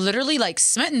I'm like literally like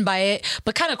smitten by it,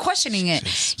 but kind of questioning it.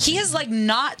 He has like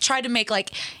not tried to make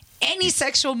like any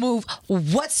sexual move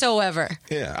whatsoever.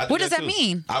 Yeah. What does that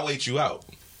mean? I wait you out.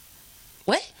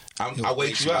 What? I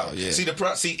wait you out. Yeah. See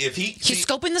if he's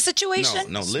scoping the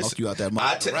situation. No, listen. Smoke you out that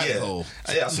rabbit hole.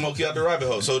 Yeah, I smoke you out the rabbit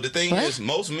hole. So the thing is,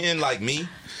 most men like me,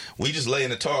 we just lay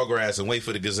in the tall grass and wait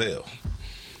for the gazelle,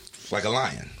 like a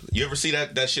lion. You ever see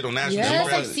that shit on National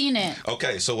Geographic? Yes, I've seen it.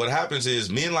 Okay, so what happens is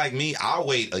men like me, I'll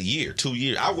wait a year, 2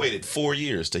 years. I waited 4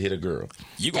 years to hit a girl.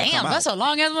 Damn, that's a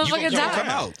long ass motherfucking time. Come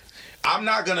out. I'm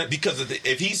not gonna, because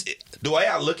if he's the way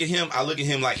I look at him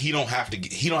like he don't have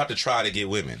to try to get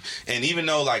women. And even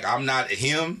though like I'm not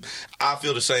him, I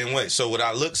feel the same way. So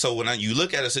when you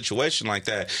look at a situation like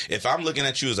that, if I'm looking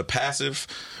at you as a passive,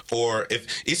 or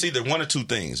if it's either one or two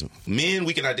things, men,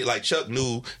 we can identify, like Chuck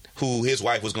knew who his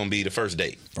wife was going to be the first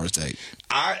date.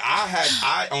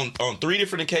 I on 3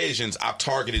 different occasions I've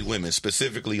targeted women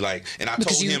specifically, like, and I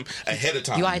told him ahead of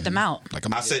time. You eyed them out.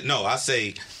 I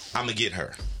say I'm gonna get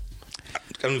her.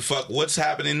 I mean, fuck what's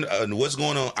happening, what's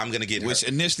going on, I'm gonna get her. Which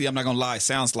initially, I'm not gonna lie,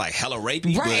 sounds like hella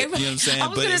rapey, right? But, you know what I'm saying? I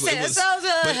was gonna say, it sounds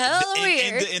hella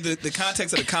weird. In the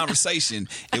context of the conversation,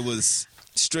 it was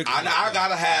strictly. I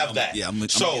gotta have that. Yeah,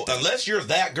 unless you're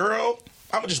that girl,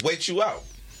 I'm gonna just wait you out.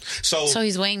 So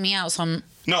he's weighing me out. So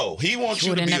no, he wants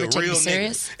you to be a real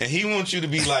nigga, and he wants you to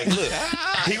be like, look,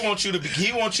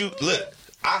 look.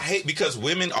 I hate because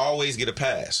women always get a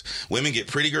pass. Women get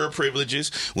pretty girl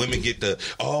privileges. Women get the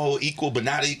equal but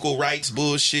not equal rights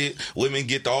bullshit. Women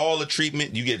get all the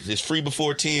treatment. You get this free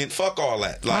before 10. Fuck all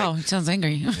that. Like, wow, it sounds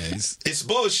angry. Yeah, it's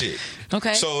bullshit.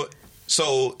 Okay.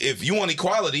 So if you want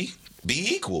equality,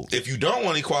 be equal. If you don't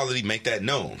want equality, make that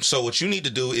known. So what you need to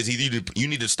do is either you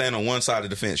need to stand on one side of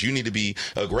the fence. You need to be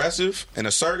aggressive and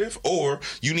assertive, or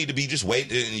you need to be just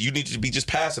you need to be just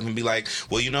passive and be like,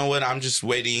 well, you know what? I'm just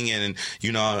waiting, and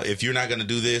you know, if you're not going to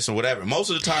do this or whatever. Most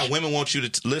of the time, women want you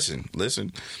to listen.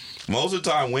 Most of the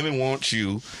time, women want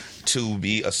you to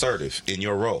be assertive in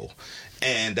your role,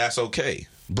 and that's okay.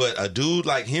 But a dude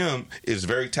like him is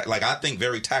very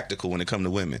tactical when it comes to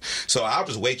women. So I'll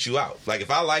just wait you out. Like if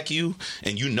I like you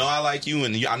and you know I like you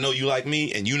and I know you like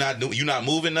me and you're not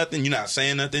moving nothing, you're not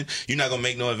saying nothing, you're not gonna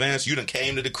make no advance, you done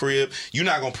came to the crib, you're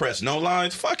not gonna press no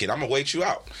lines. Fuck it, I'm gonna wait you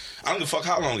out. I don't give a fuck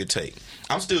how long it take.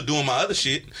 I'm still doing my other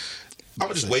shit. I'm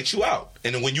gonna just wait you out.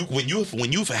 And then when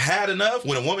you've had enough,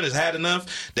 when a woman has had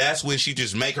enough, that's when she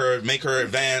just make her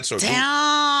advance or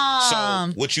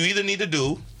damn. So what you either need to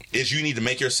do is you need to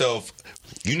make yourself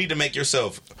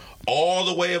all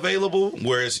the way available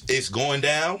where it's going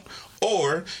down,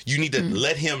 or you need to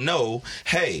let him know,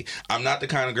 hey, I'm not the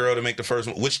kind of girl to make the first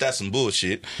one, which that's some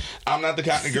bullshit. I'm not the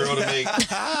kind of girl to make.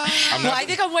 I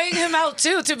think I'm weighing him out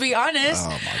too, to be honest.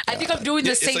 Oh I think I'm doing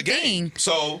the same thing.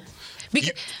 So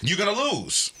you're gonna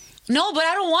lose. No, but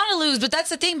I don't want to lose. But that's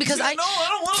the thing, because I don't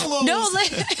want to lose. No,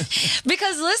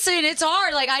 because listen, it's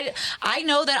hard. Like I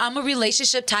know that I'm a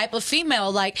relationship type of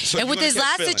female. Like, so and with this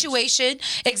last situation,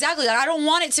 exactly. Like, I don't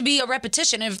want it to be a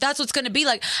repetition. If that's what's going to be,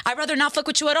 like, I'd rather not fuck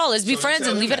with you at all. Let's be friends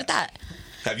and leave it at that.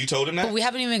 Have you told him that? But we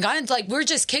haven't even gotten to, like, we're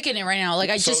just kicking it right now.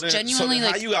 Like, genuinely,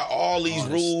 how you got all these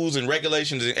rules and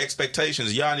regulations and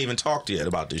expectations? Y'all ain't even talked yet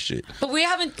about this shit. But we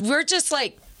haven't. We're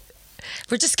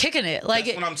just kicking it. Like,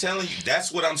 that's what I'm telling you.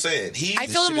 That's what I'm saying. I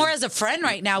feel him more as a friend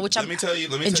right now, which I'm enjoying.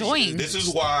 Tell you, this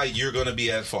is why you're going to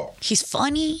be at fault. He's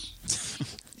funny.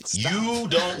 You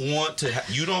don't want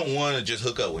to just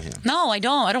hook up with him. No, I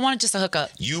don't. I don't want just to hook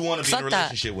up. You want to be in a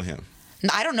relationship with him.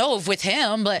 I don't know if with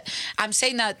him, but I'm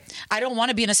saying that I don't want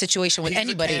to be in a situation with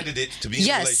anybody. He's a candidate to be in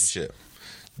a relationship.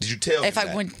 Did you tell him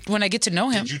that? When I get to know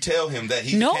him? Did you tell him that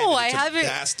he's No, I haven't.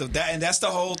 That's the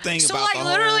whole thing. So, about like,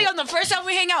 literally on the first time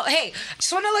we hang out, hey,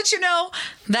 just want to let you know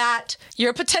that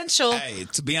your potential. Hey,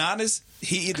 to be honest,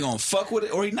 he either gonna fuck with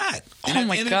it or he not. Oh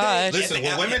my god! Listen,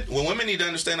 what women need to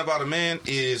understand about a man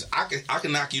is I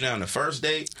can knock you down the first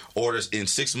date, or in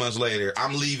 6 months later,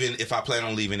 I'm leaving if I plan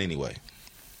on leaving anyway.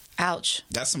 Ouch.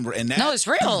 That's some. No, it's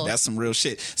real. That's some real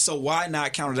shit. So why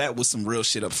not counter that with some real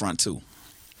shit up front too?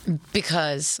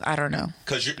 Because I don't know.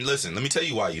 Because listen, let me tell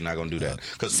you why you're not going to do that.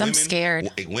 Because I'm scared.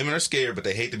 Women are scared, but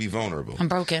they hate to be vulnerable. I'm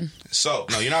broken. So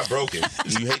no, you're not broken.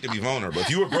 You hate to be vulnerable. If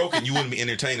you were broken, you wouldn't be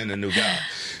entertaining a new guy.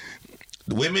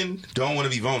 Women don't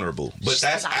want to be vulnerable, but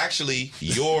that's actually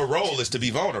your role is to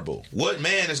be vulnerable. What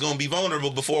man is going to be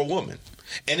vulnerable before a woman?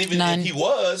 And even if he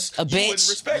was, a bitch, you wouldn't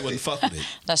respect it. Wouldn't fuck with it.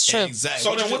 That's true. Exactly.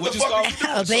 So then what the fuck are you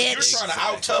doing? A bitch. So you're trying to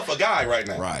out-tough a guy right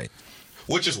now. Right.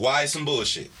 Which is why it's some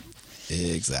bullshit.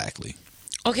 Exactly.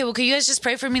 Okay, well, can you guys just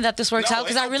pray for me that this works out?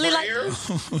 Because I really like.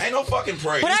 Ain't no fucking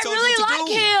prayer. But I really like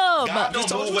him. God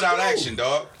don't move without action,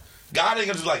 dog. God ain't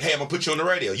gonna just like, hey, I'm gonna put you on the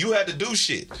radio. You had to do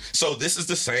shit. So this is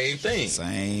the same thing.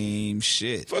 Same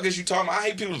shit. Fuck is you talking about? I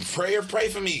hate people to pray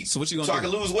for me. So what you gonna do? So I can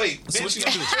lose weight. So what you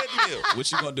gonna do?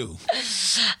 What you gonna do?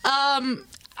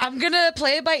 I'm gonna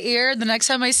play it by ear. The next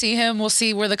time I see him, we'll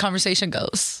see where the conversation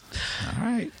goes. All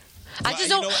right. I just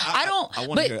don't. I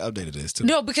want to hear an update of this too.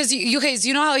 No, because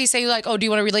you know how you say like, oh, do you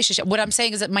want a relationship? What I'm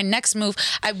saying is that my next move,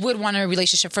 I would want a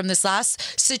relationship. From this last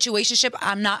situationship,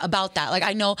 I'm not about that. Like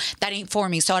I know that ain't for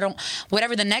me, so I don't.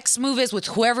 Whatever the next move is with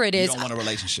whoever it is, you don't want a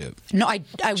relationship. No, I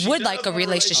would like a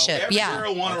relationship. Every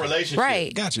girl want a relationship,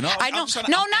 right? Got you. No, I know.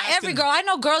 Not every girl. I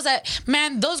know girls that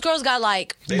those girls got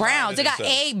like browns. They got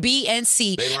A, B, and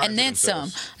C, and then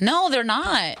some. No, they're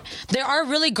not. There are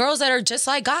really girls that are just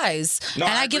like guys, and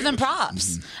I give them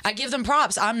props. I give them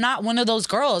props. I'm not one of those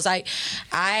girls.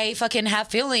 I fucking have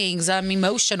feelings. I'm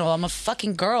emotional. I'm a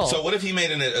fucking girl. So what if he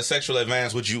made a sexual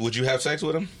advance? Would you have sex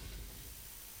with him?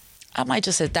 I might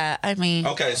just hit that. I mean,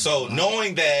 okay. So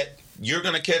knowing that you're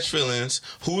gonna catch feelings,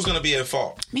 who's gonna be at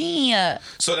fault? Me.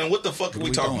 So then, what the fuck are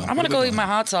we talking about? I'm gonna go eat my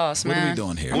hot sauce, man. What are we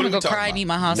doing here? I'm gonna go cry and eat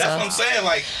my hot sauce. That's what I'm saying.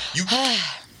 Like you.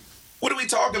 What are we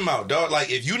talking about, dog? Like,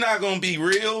 if you're not gonna be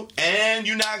real and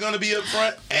you're not gonna be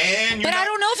upfront and you're but I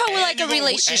don't know if I would like a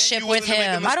relationship with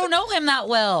him. I don't know him that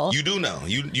well. You do know.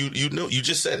 You know. You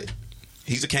just said it.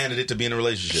 He's a candidate to be in a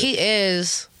relationship. He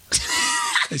is.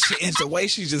 And the way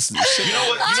she just. You know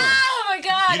what? Oh my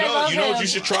god! You know what you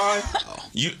should try.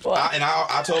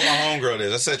 I told my homegirl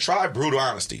this. I said, try brutal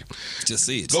honesty. Just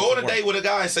see it. Go on a date with a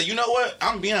guy and say, you know what?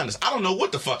 I'm gonna be honest. I don't know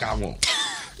what the fuck I want.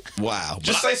 Wow.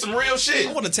 Just say some real shit.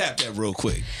 I want to tap that real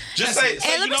quick. Just say,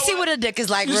 hey, let me see what a dick is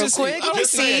like real quick. Let me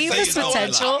see this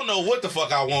potential. I don't know what the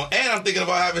fuck I want, and I'm thinking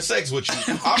about having sex with you.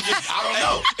 I don't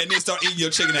know. And then start eating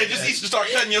your chicken. And just start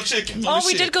cutting your chicken. Oh,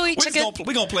 we did go eat chicken.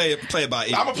 We're going to play it by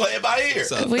ear. I'm going to play it by ear.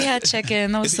 So. We had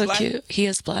chicken. That was so cute. He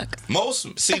is black.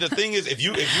 See, the thing is, if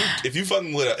you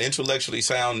fucking with an intellectually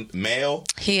sound male,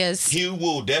 he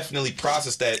will definitely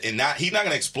process that, and he's not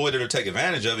going to exploit it or take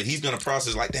advantage of it. He's going to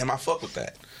process like, damn, I fuck with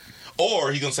that.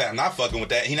 Or he's going to say, I'm not fucking with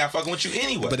that. He's not fucking with you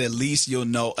anyway. But at least you'll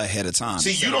know ahead of time.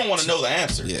 See, you don't want to know the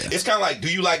answer. Yeah. It's kind of like,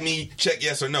 do you like me? Check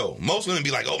yes or no. Most women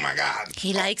be like, oh my God.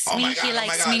 He likes me. God, he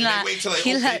likes me.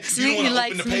 He likes me. You want to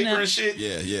open the paper and shit?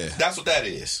 Yeah. That's what that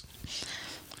is.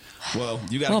 Well,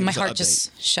 you got to my heart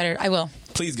just shuddered. I will.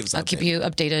 Please give us an I'll keep you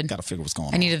updated. Got to figure what's going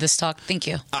on. I needed this talk. Thank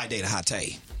you. Ayydé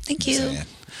Hed. Thank you.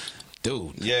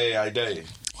 Dude. Yeah, Ayydé.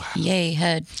 Wow. Yay,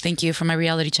 Hed. Thank you for my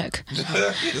reality check.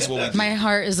 This is what my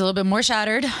heart is a little bit more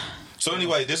shattered. So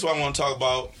anyway, this is what I want to talk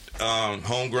about.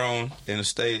 Homegrown in the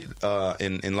state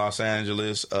in Los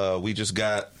Angeles. We just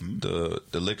got the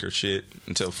liquor shit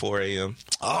until 4 a.m.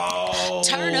 Oh,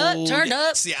 turn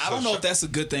up. See, I don't know if that's a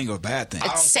good thing or a bad thing.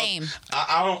 It's same.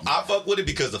 I fuck with it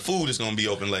because the food is gonna be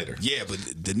open later. Yeah, but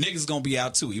the niggas gonna be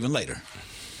out too, even later.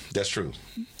 That's true.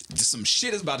 Just some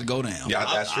shit is about to go down. Yeah,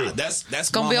 that's true. That's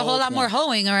gonna be a whole lot more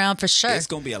hoeing around for sure. It's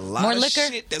gonna be a lot more of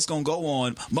liquor? shit that's gonna go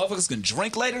on. Motherfuckers can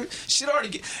drink later.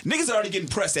 Niggas are already getting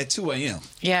pressed at 2 a.m.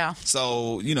 Yeah.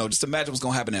 So just imagine what's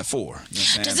gonna happen at 4. You know what I'm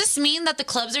saying? Does this mean that the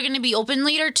clubs are gonna be open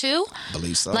later too? I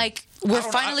believe so. Like we're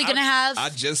finally gonna have.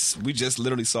 We just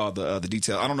literally saw the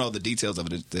detail. I don't know the details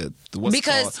of it. What's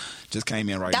because called just came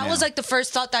in right now. That was like the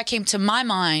first thought that came to my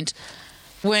mind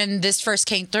when this first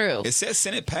came through. It says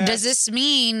Senate passed. Does this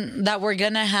mean that we're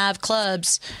going to have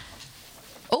clubs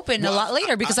open a lot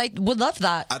later? Because I would love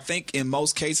that. I think in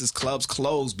most cases clubs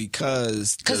close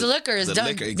because the liquor is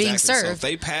done being served. So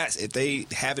if they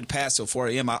have it passed till 4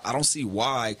 a.m., I don't see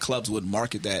why clubs would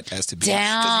market that as to be.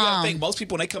 Damn. Because you got to think, most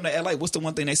people when they come to LA, what's the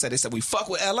one thing they said? They said we fuck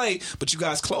with LA, but you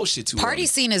guys close shit too Party early.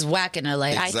 Scene is whack in LA.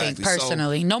 Exactly. I think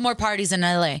personally, no more parties in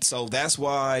LA. So that's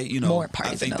why more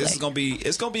parties I think in this LA.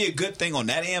 is gonna be a good thing on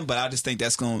that end, but I just think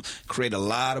that's gonna create a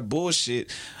lot of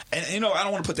bullshit. And I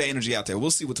don't want to put that energy out there.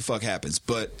 We'll see what the fuck happens,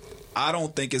 but I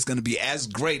don't think it's going to be as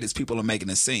great as people are making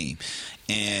it seem.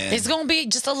 And it's going to be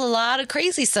just a lot of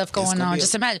crazy stuff going on.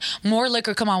 Just imagine. More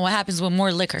liquor. Come on. What happens with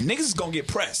more liquor? Niggas is going to get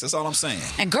pressed. That's all I'm saying.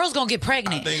 And girls going to get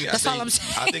pregnant. That's all I'm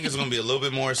saying. I think it's going to be a little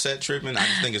bit more set tripping. I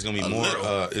just think it's going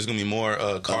to be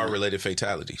more car-related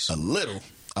fatalities. A little.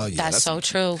 Oh, yeah. That's so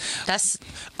true. That's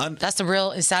the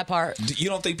real and sad part. You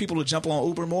don't think people will jump on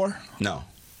Uber more? No.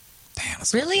 Damn,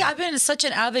 really? I've been such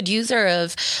an avid user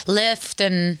of Lyft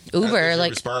and Uber.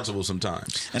 Like responsible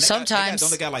sometimes. And sometimes.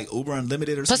 Don't they got like Uber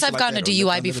Unlimited or something? Plus, I've gotten a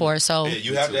DUI before, so yeah,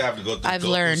 you have to go through. I've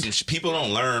learned. People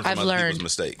don't learn from other people's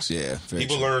mistakes. Yeah,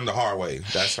 people learn the hard way.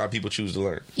 That's how people choose to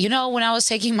learn. When I was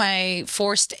taking my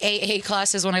forced AA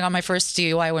classes, when I got my first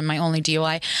DUI, my only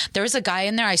DUI, there was a guy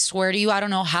in there. I swear to you, I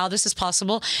don't know how this is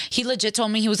possible. He legit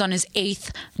told me he was on his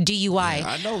 8th DUI. Yeah,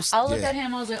 I know. I looked at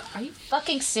him. I was like, "Are you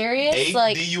fucking serious? 8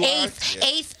 DUIs?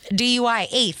 eighth DUI,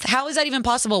 eighth. How is that even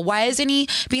possible? Why isn't he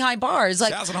behind bars?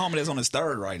 Like, shout out to the homie that's on his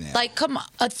third right now. Like, come on,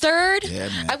 a third? Yeah,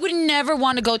 man. I would never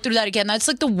want to go through that again. That's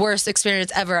like the worst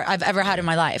experience I've ever had in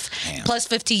my life. Damn. Plus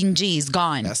 15 G's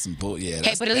gone. That's some bull. Yeah.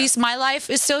 Okay, but at least my life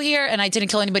is still here, and I didn't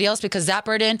kill anybody else because that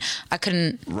burden I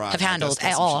couldn't have handled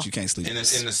that's at all. You can't sleep. In the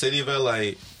city of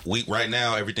LA, right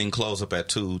now everything closed up at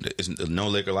 2. No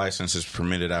liquor license is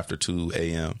permitted after 2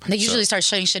 a.m. They usually start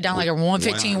shutting shit down like at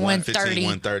 1:15,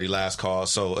 1:30. 1:30 last call.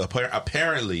 So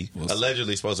apparently,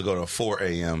 allegedly supposed to go to 4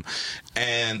 a.m.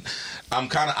 And I'm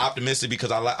kind of optimistic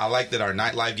because I like that our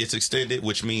nightlife gets extended,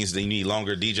 which means they need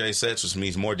longer DJ sets, which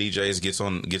means more DJs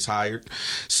gets hired.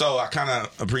 So I kind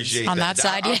of appreciate on that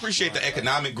side. I appreciate the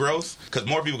economic growth because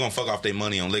more people gonna fuck off their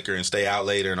money on liquor and stay out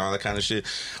later and all that kind of shit.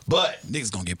 But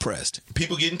niggas gonna get pressed.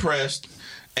 People getting pressed.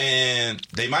 And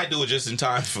they might do it just in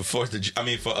time for All-Star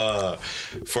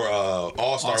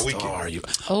Weekend.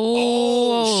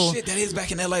 Oh shit, that is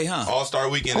back in LA, huh? All-Star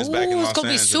Weekend is back in Los Angeles. It's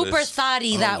gonna be super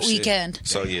thotty that weekend.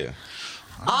 So yeah.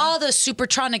 All the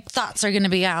supertronic thoughts are going to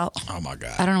be out. Oh my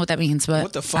god! I don't know what that means, but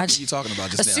what the fuck are you talking about?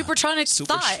 Just a supertronic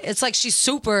thought. It's like she's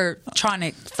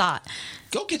supertronic thought.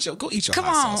 Go eat your Come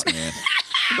hot on. sauce, man.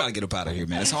 We gotta get up out of here,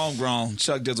 man. It's homegrown.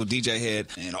 Chuck Dizzle DJ Hed.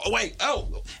 And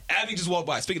Abby just walked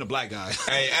by. Speaking of black guys,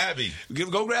 hey Abby,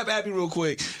 go grab Abby real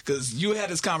quick because you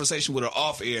had this conversation with her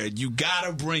off air. You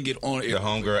gotta bring it on air. The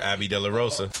homegirl Abby De La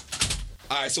Rosa.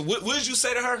 All right, so what did you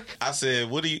say to her? I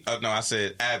said, I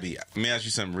said, Abby, let me ask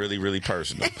you something really, really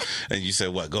personal. And you said,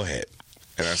 what? Go ahead.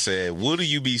 And I said, what do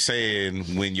you be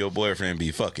saying when your boyfriend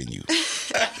be fucking you?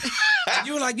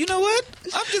 You were like, you know what?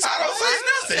 I don't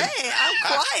say nothing. I'm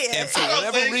quiet. And for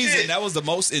whatever reason, that was the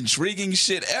most intriguing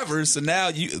shit ever. So now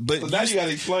you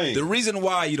gotta explain. The reason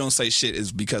why you don't say shit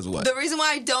is because of what? The reason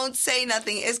why I don't say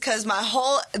nothing is because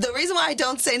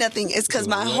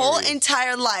my whole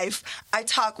entire life I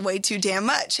talk way too damn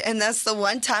much, and that's the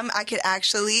one time I could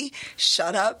actually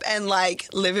shut up and like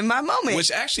live in my moment.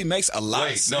 Which actually makes a lot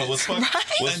of sense. No, what's fucking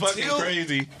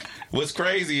crazy? What's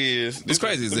crazy is this.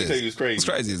 Let me tell you what's crazy. What's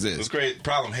crazy is this. What's crazy?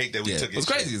 Problem. Hate that we took it. What's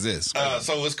crazy is this.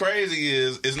 So what's crazy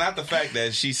is it's not the fact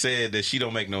that she said that she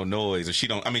don't make no noise or she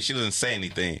doesn't say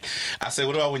anything. I said,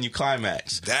 what about when you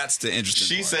climax? That's the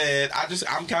interesting part. Said,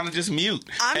 I'm kind of just mute.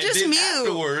 I'm just mute.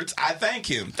 Afterwards, I thank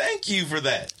him. Thank you for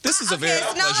that. This is a very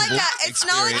pleasurable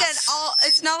experience.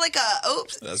 It's not like a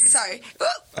oops. Sorry.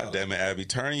 God damn it, Abby.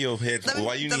 Turn your headphones.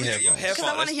 Why you need headphones? Because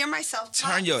I want to hear myself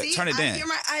talk. Turn it down.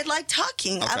 I like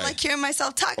talking. Okay. I like hearing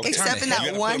myself talk. Okay, except in that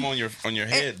you one. Put them on your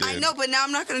head. I know, but now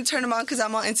I'm not going to turn them on because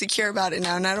I'm all insecure about it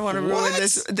now, and I don't want to ruin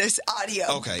this audio.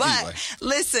 Okay, but anyway.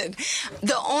 Listen,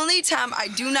 the only time I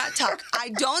do not talk, I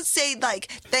don't say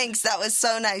like thanks. That was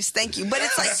so nice. Thank you. But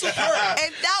it's like if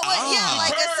that was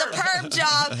like a superb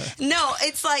job. No,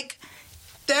 it's like.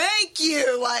 Thank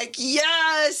you. Like,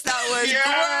 yes, that was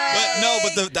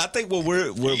great. But I think what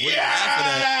we're laughing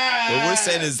at, what we're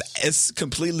saying is it's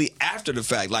completely after the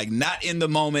fact. Like, not in the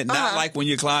moment, not like when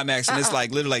you're climaxing. It's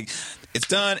like literally like, it's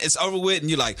done, it's over with, and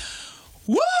you're like,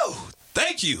 woo,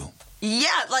 thank you. Yeah,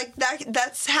 like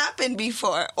that's happened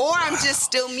before. Or I'm just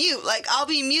still mute. Like, I'll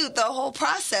be mute the whole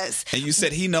process. And you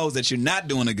said he knows that you're not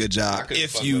doing a good job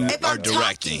if you are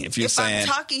directing. If I'm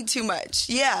talking too much.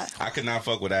 Yeah. I could not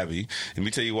fuck with Abby. Let me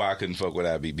tell you why I couldn't fuck with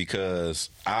Abby. Because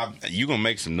you going to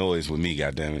make some noise with me,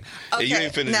 goddammit. Okay, you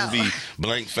ain't finna just be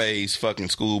blank face, fucking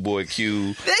schoolboy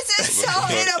Q. This is so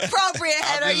inappropriate,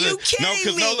 Ed. Are you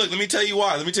kidding me? No, look, let me tell you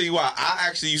why. I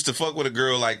actually used to fuck with a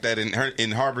girl like that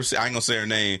in Harbor City. I ain't going to say her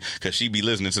name because she be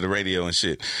listening to the radio and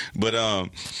shit. But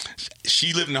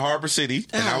she lived in Harbor City,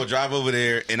 and I would drive over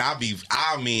there, and I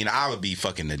would be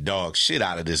fucking the dog shit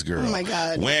out of this girl. Oh my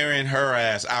God. Wearing her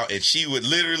ass out, and she would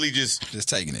literally just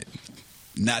taking it.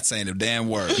 Not saying a damn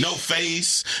word. No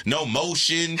face, no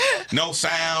motion, no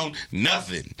sound,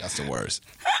 nothing. That's the worst.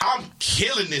 I'm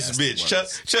killing this bitch. Chuck,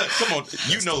 come on.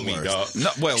 You know me, dog. No,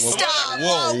 Stop.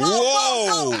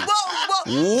 Whoa.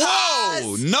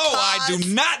 Pause. No, I do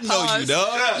not know you,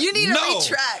 dog. You need to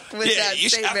retract with that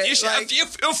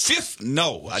statement.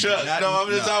 No, I do Chuck, not. No,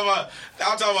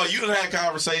 I'm talking about you done had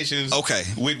conversations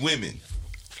with women.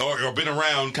 Or been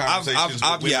around conversations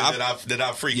with women that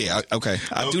I've frequent. Yeah, okay.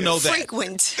 I do know that.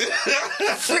 Frequent.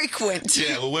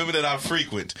 Yeah, with women that I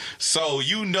frequent. So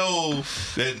you know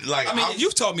that, like, I mean,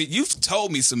 you've told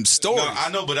me some stories. No,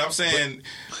 I know, but I'm saying,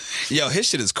 yo, his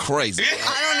shit is crazy.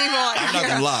 I don't even want to hear it. I'm not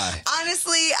gonna lie.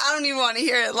 Honestly, I don't even want to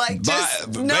hear it. Like,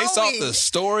 based off the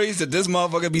stories that this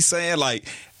motherfucker be saying, like.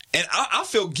 And I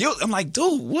feel guilty. I'm like,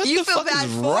 dude, what the fuck is wrong? You feel bad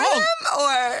for him,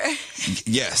 or?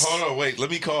 Yes. Hold on, wait.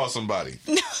 Let me call somebody.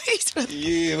 No,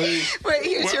 Yeah. Wait,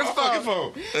 here's your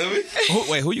phone.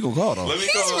 Who you gonna call though? Let me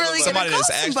He's call really somebody gonna call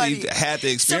that's somebody. actually had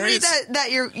the experience. Somebody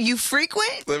that you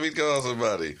frequent. Let me call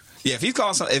somebody. Yeah, if he's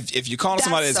calling if you're calling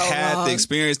somebody that's so had wrong. the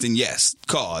experience, then yes,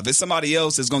 call. If it's somebody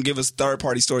else that's gonna give us third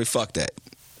party story, fuck that.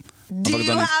 Do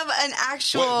you have an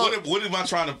actual? What am I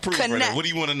trying to prove right now? What do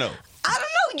you want to know? I don't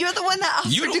know. You're the one that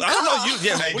offered to call. I don't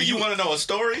know. Hey, do you want to know a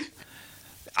story?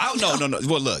 No.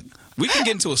 Well, look, we can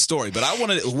get into a story, but I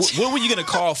want to. What were you gonna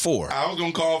call for? I was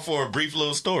gonna call for a brief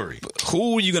little story.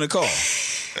 Who were you gonna call?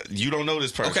 You don't know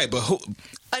this person. Okay, but who?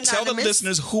 Anonymous? Tell the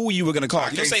listeners who you were gonna call. I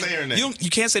can't say her name. You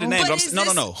can't say the name. But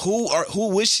No. Who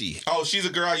was she? Oh, she's a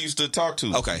girl I used to talk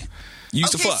to. Okay. You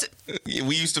used to fuck. Yeah,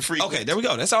 we used to frequent. Okay, there we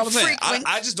go. That's all I'm saying. Frequent.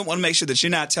 I just don't want to make sure that you're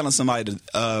not telling somebody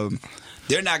to.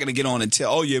 They're not going to get on and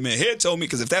tell. Oh yeah, man, Head told me.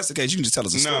 Because if that's the case, you can just tell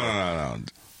us a story. No.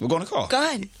 We're going to call. Go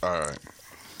ahead. All right.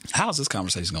 How's this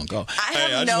conversation going to go? I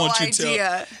have no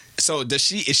idea. So is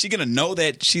she going to know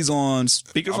that she's on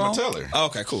speakerphone? I'm gonna tell her. Oh,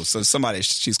 okay, cool. So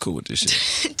she's cool with this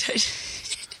shit.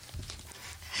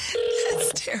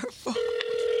 That's terrible.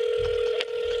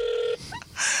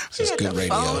 It's good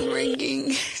radio. Phone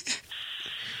ringing.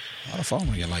 Why the phone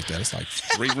ringing like that? It's like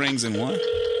 3 rings in one. Where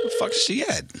the fuck is she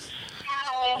at?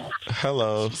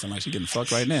 Hello. She sound like she getting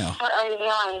fucked right now. What are you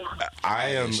doing? I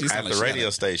am at the radio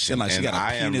station. Like she got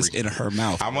a penis in her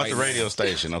mouth. I'm at the radio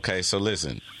station. Okay, so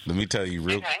listen. Let me tell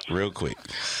you real quick.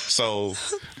 So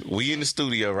we in the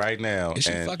studio right now. Is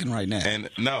she fucking right now? And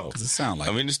no, because it sound like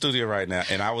I'm in the studio right now,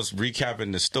 and I was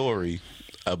recapping the story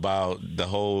about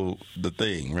the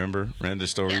thing. Remember the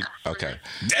story? Yeah. Okay.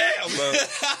 Damn, bro.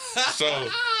 So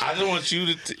I just want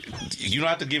you to. You don't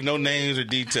have to give no names or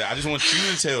detail. I just want you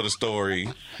to tell the story.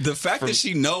 The fact that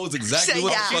she knows exactly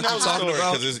what the fuck you're talking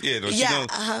about. She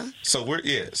knows. So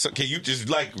So can you just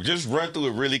run through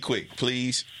it really quick,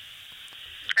 please?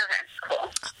 Okay,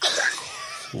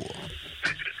 cool.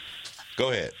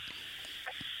 Go ahead.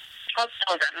 Hold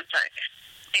on a sec.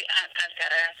 I've got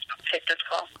to take this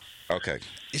call. Okay.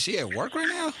 Is she at work right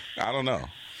now? I don't know. Am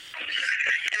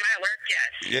I at work?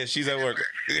 Yes. Yeah, she's at work.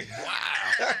 Wow.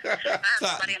 I have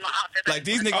somebody in my office. Like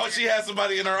these niggas. Oh, she has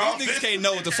somebody in her office. These niggas can't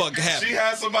know what the fuck happened. She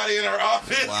has somebody in her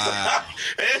office. Wow.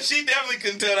 And she definitely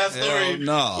couldn't tell that story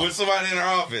with somebody in her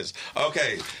office.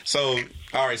 Okay, so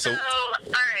all right, so.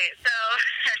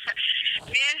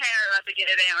 Me and Hay are about to get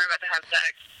it in. We're about to have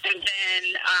sex, and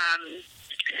then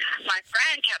my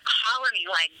friend kept calling me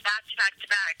like back to back to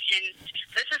back, and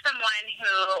this is someone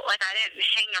who like I didn't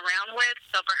hang around with,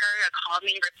 so for her to call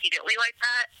me repeatedly like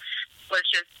that was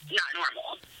just not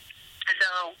normal.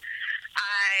 So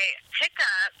I picked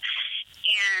up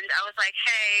and I was like,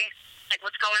 hey, like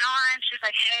what's going on? She's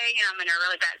like, hey, I'm in a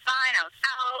really bad sign. I was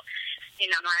out.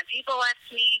 My people left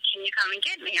me. Can you come and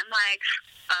get me? I'm like,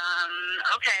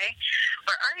 okay,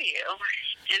 where are you?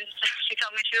 And she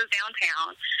told me she was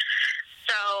downtown.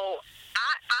 So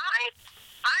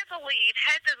I believe,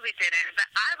 Head says we didn't, but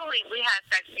I believe we had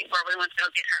sex before we went to go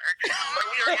get her. Or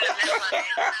we were in the middle of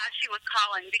it as she was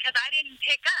calling because I didn't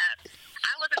pick up.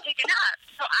 I wasn't picking up.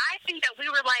 So I think that we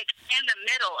were like in the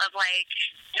middle of like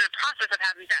in the process of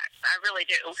having sex. I really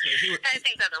do. Head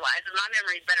thinks otherwise, and my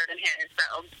memory's better than his,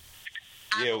 so.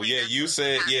 Yeah, you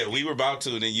said, we were about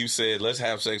to, and then you said, let's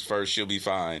have sex first, she'll be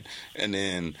fine. And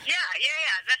then... Yeah,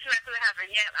 that's exactly what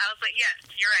happened. Yeah, I was like, yes,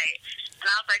 you're right. And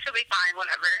I was like, she'll be fine,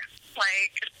 whatever.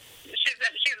 Like, she's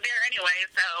there anyway,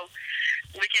 so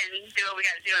we can do what we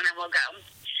got to do, and then we'll go.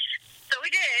 So we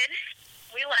did.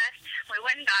 We left. We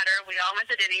went and got her. We all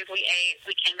went to Denny's. We ate.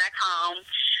 We came back home.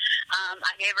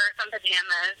 I gave her some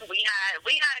pajamas. We had a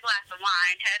glass of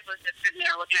wine. Head was just sitting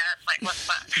there looking at us like, what the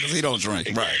fuck? Because he don't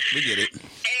drink. Right. We get it.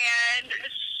 And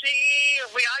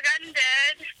we all got in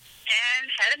bed, and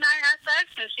Head and I had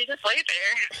sex, and she just laid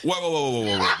there.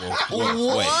 Whoa.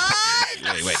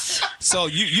 Wait. So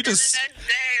you just... And the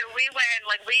next day, we went,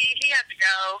 he had to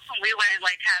go. We went and,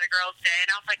 had a girl's day,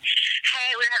 and I was like,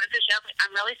 hey, we're having this show.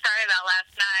 I'm really sorry about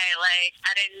last night.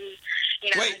 I didn't...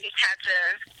 I just had to,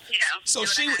 So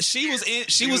she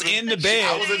was in the bed.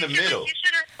 I was in the middle.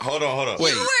 Hold on.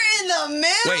 Wait. You were in the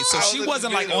middle? Wait, so she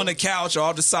wasn't on the couch or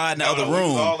off the side in the other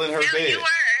room. All in her bed. You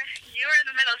were in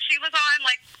the middle. She was on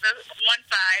the one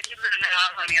side. She was in the middle. I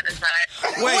was on the other side.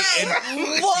 Wait,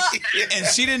 what? And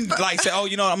she didn't say, oh,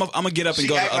 I'm gonna get up and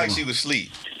go to the other like one. she was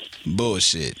asleep.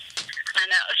 Bullshit. I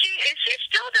know. She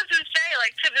still doesn't say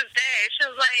to this day. She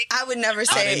was like, I would never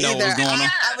say it either. What was going on.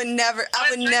 I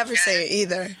would never say it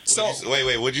either. So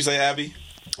wait, what'd you say, Abby?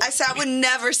 I said I would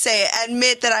never say it.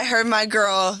 Admit that I heard my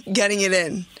girl getting it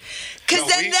in. Because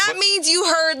that means you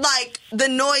heard like the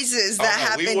noises that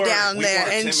happened down there,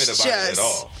 and timid about it at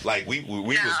all. Like we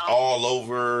was all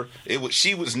over.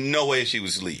 She was no way she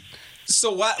was asleep.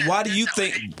 So why do you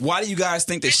think? Why do you guys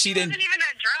think that she didn't? She wasn't even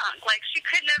that drunk. Like she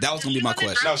couldn't have. That was gonna be my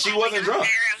question. No, she wasn't drunk.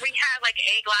 And we had like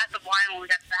a glass of wine when we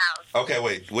got to the house. Okay,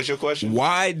 wait. What's your question?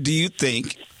 Why do you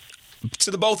think?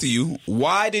 To the both of you,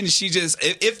 why didn't she just?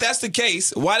 If that's the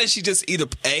case, why didn't she just either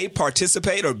A,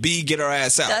 participate, or B, get her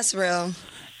ass out? That's real.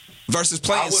 Versus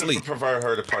playing sleep. I would prefer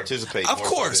her to participate. Of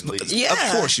course, yeah. Of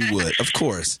course you would. Of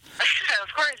course. Of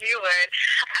course you would.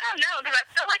 I don't know, because I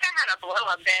feel like I had a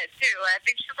blow-up bed too. I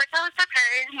think she was like, "Oh, it's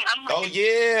okay." I'm like, oh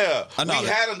yeah, we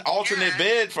had an alternate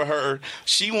bed for her.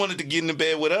 She wanted to get in the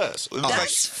bed with us.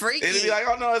 That's freaky. It'd be like,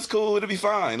 "Oh no, it's cool. It'll be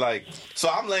fine." Like, so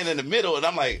I'm laying in the middle, and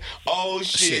I'm like, "Oh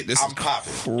shit, this I'm is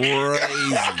popping."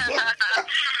 Crazy.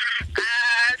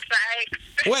 it's like.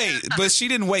 Wait, but she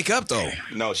didn't wake up though.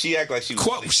 No, she acted like she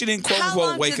was. She didn't quote How unquote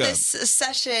long wake did up. this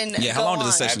session? Yeah, how long did the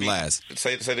on? session Abby, last?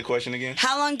 Say the question again.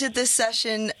 How long did this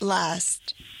session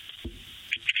last?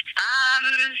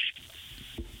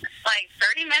 Like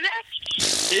 30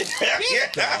 minutes. Yeah.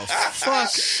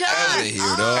 Fuck Shut out of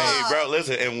here, dog. Hey, bro,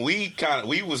 listen, and we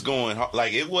was going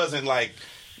like it wasn't like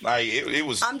it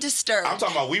was. I'm disturbed. I'm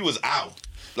talking about we was out.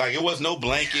 Like it was no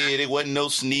blanket, it wasn't no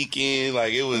sneaking.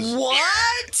 Like it was.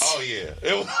 What? Oh yeah,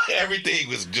 everything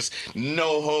was just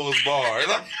no holds barred.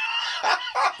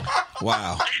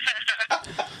 Wow.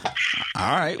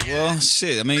 All right. Well,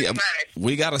 shit. I mean,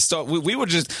 we got to start. We were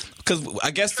just because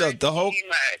I guess the whole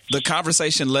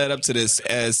conversation led up to this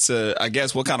as to I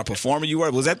guess what kind of performer you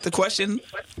were. Was that the question?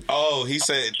 Oh, he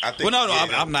said. I think. Well, no.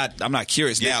 I'm not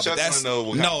curious now. But that's no.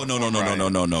 Wait. I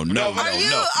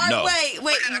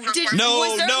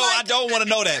don't want to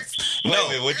know that. No,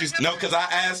 because I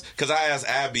asked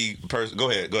Abby. Go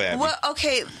ahead, Abby. Well,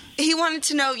 okay. He wanted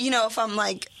to know,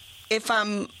 if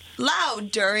I'm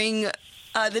loud during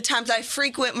the times I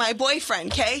frequent my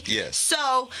boyfriend, okay? Yes.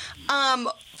 So,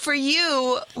 for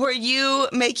you, were you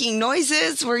making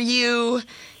noises? Were you,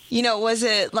 was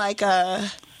it like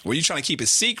a... Were you trying to keep it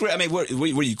secret? I mean, were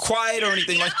you quiet or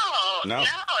anything like that? No,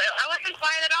 I wasn't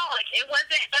quiet at all. Like, it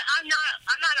wasn't, but I'm not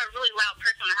a really loud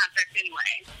person when I have sex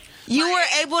anyway. You were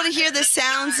able to hear the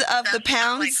sounds of the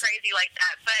pounds? Like crazy like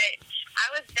that, but... I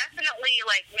was definitely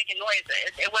like making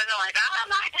noises. It wasn't like oh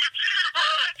my god,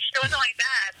 it wasn't like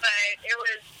that, but it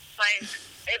was like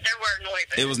there were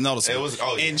noises. It was noticeable. It was.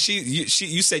 Oh, yeah. And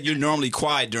you said you're normally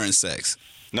quiet during sex.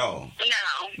 No,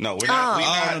 we're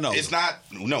not. No. It's not.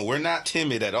 No, we're not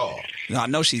timid at all. No, I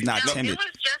know she's not timid. It was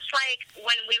just like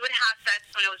when we would have sex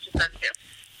when it was just us two.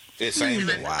 It's same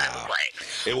thing. Wow.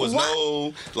 It was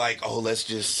no like, oh, let's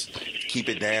just keep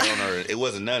it down, or it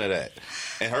wasn't none of that.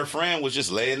 And her friend was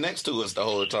just laying next to us the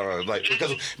whole time, like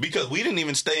because we didn't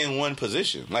even stay in one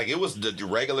position. Like it was the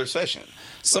regular session.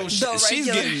 So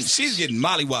she's getting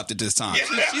mollywopped at this time. Yeah.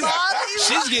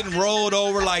 She's getting rolled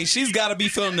over. Like she's got to be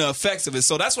feeling the effects of it.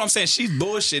 So that's what I'm saying. She's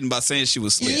bullshitting by saying she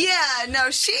was asleep. Yeah,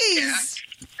 no, she's.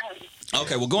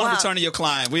 Okay, well, go on return to your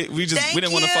client. We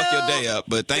didn't want to fuck your day up,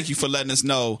 but thank you for letting us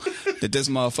know that this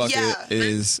motherfucker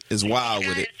is wild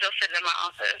with it. Still sitting in my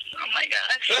office. Oh my gosh.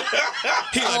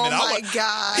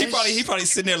 gosh. He probably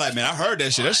sitting there like, man, I heard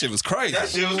that shit. That shit was crazy. That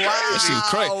shit was crazy.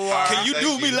 Wow. Can you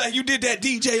do me like you did that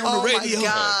DJ on the radio? Oh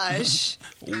my gosh.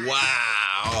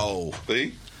 Wow.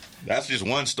 See, that's just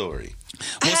one story.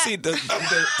 Well, see, the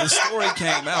story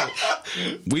came out.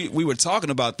 We were talking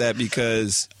about that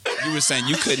because you were saying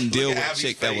you couldn't deal with a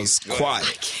chick that was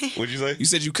quiet. What'd you say? You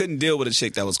said you couldn't deal with a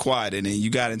chick that was quiet, and then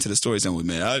you got into the story saying, well,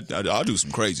 man, I'll do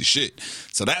some crazy shit.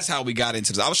 So that's how we got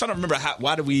into this. I was trying to remember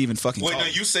why did we even fucking talk? No,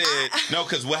 you said, no,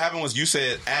 because what happened was you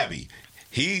said Abby.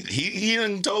 He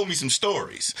done told me some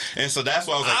stories, and so that's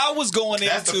why I was like, I was going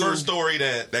that's into the first story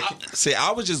that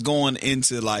I was just going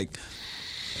into like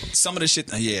some of the shit.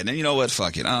 Yeah, and then you know what?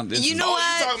 Fuck it. You know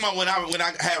what? You talking about when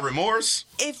I had remorse?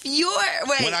 If you're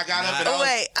when I got up and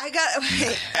wait.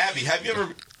 Abby, have you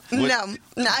ever? No,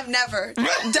 I've never.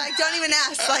 Like, don't even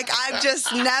ask. Like, I've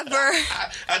just never.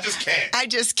 I just can't. I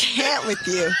just can't with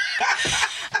you.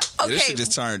 Okay. This shit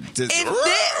just turned. Wait.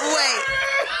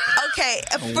 Okay.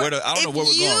 I don't know where we're going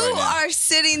right you now. are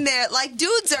sitting there, like,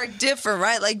 dudes are different,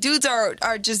 right? Like, dudes are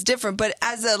just different. But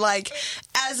as a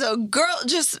girl,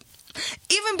 just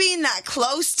even being that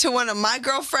close to one of my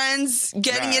girlfriends,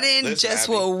 getting it in just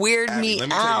Abby, will weird me let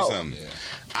me out. tell you something. Yeah.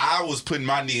 I was putting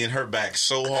my knee in her back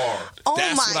so hard. Oh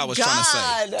That's my what I was God. trying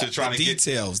to say. To try the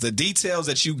details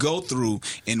that you go through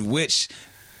in which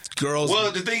girls.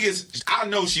 Well, the thing is, I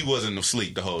know she wasn't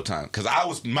asleep the whole time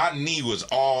because my knee was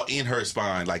all in her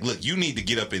spine. Like, look, you need to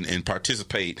get up and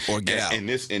participate or get out in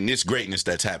this greatness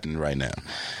that's happening right now.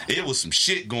 It was some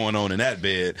shit going on in that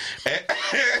bed.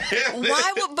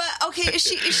 Why would? But okay, is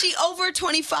she over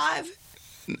 25?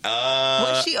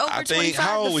 Was she over 25? I think,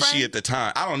 how old was she at the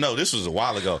time? I don't know. This was a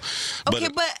while ago. Okay,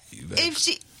 but if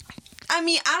she... I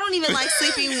mean, I don't even like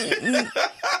sleeping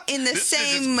in the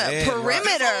same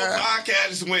perimeter. This whole podcast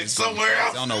just went somewhere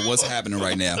else. I don't know what's happening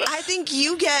right now. I think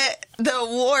you get the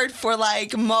award for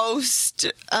like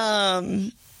most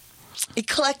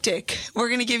eclectic. We're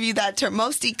gonna give you that term,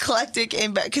 most eclectic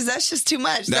in bed, because that's just too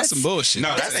much. That's some bullshit.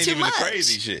 No, that ain't too even much. the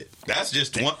crazy shit. That's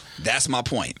just one. That's my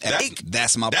point.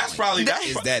 That's my point. That's probably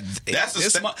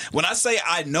when I say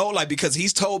I know, like, because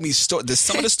he's told me some of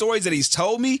the stories that he's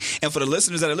told me, and for the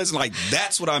listeners that are listening, like,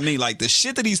 that's what I mean. Like, the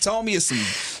shit that he's told me is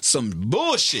some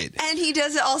bullshit. And he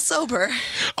does it all sober.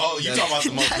 Oh, you talking about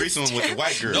the most recent one with the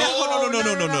white girl? No.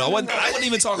 I wasn't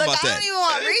even talking about that. I don't even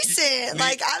want recent.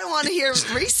 Like, I don't want to hear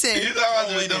recent. You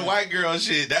talking about the white girl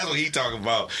shit? That's what he talking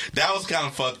about. That was kind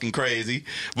of fucking crazy,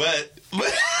 but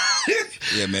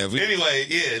yeah, man. Anyway,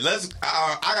 yeah, let's.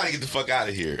 I gotta get the fuck out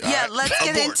of here. Yeah, let's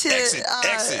get into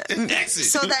exit.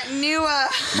 So that new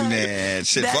man,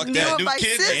 shit, that fuck new that.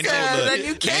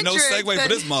 New Kendrick, Ain't no segue for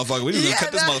this motherfucker. We just gonna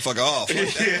cut this motherfucker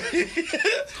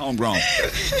off. Homegrown.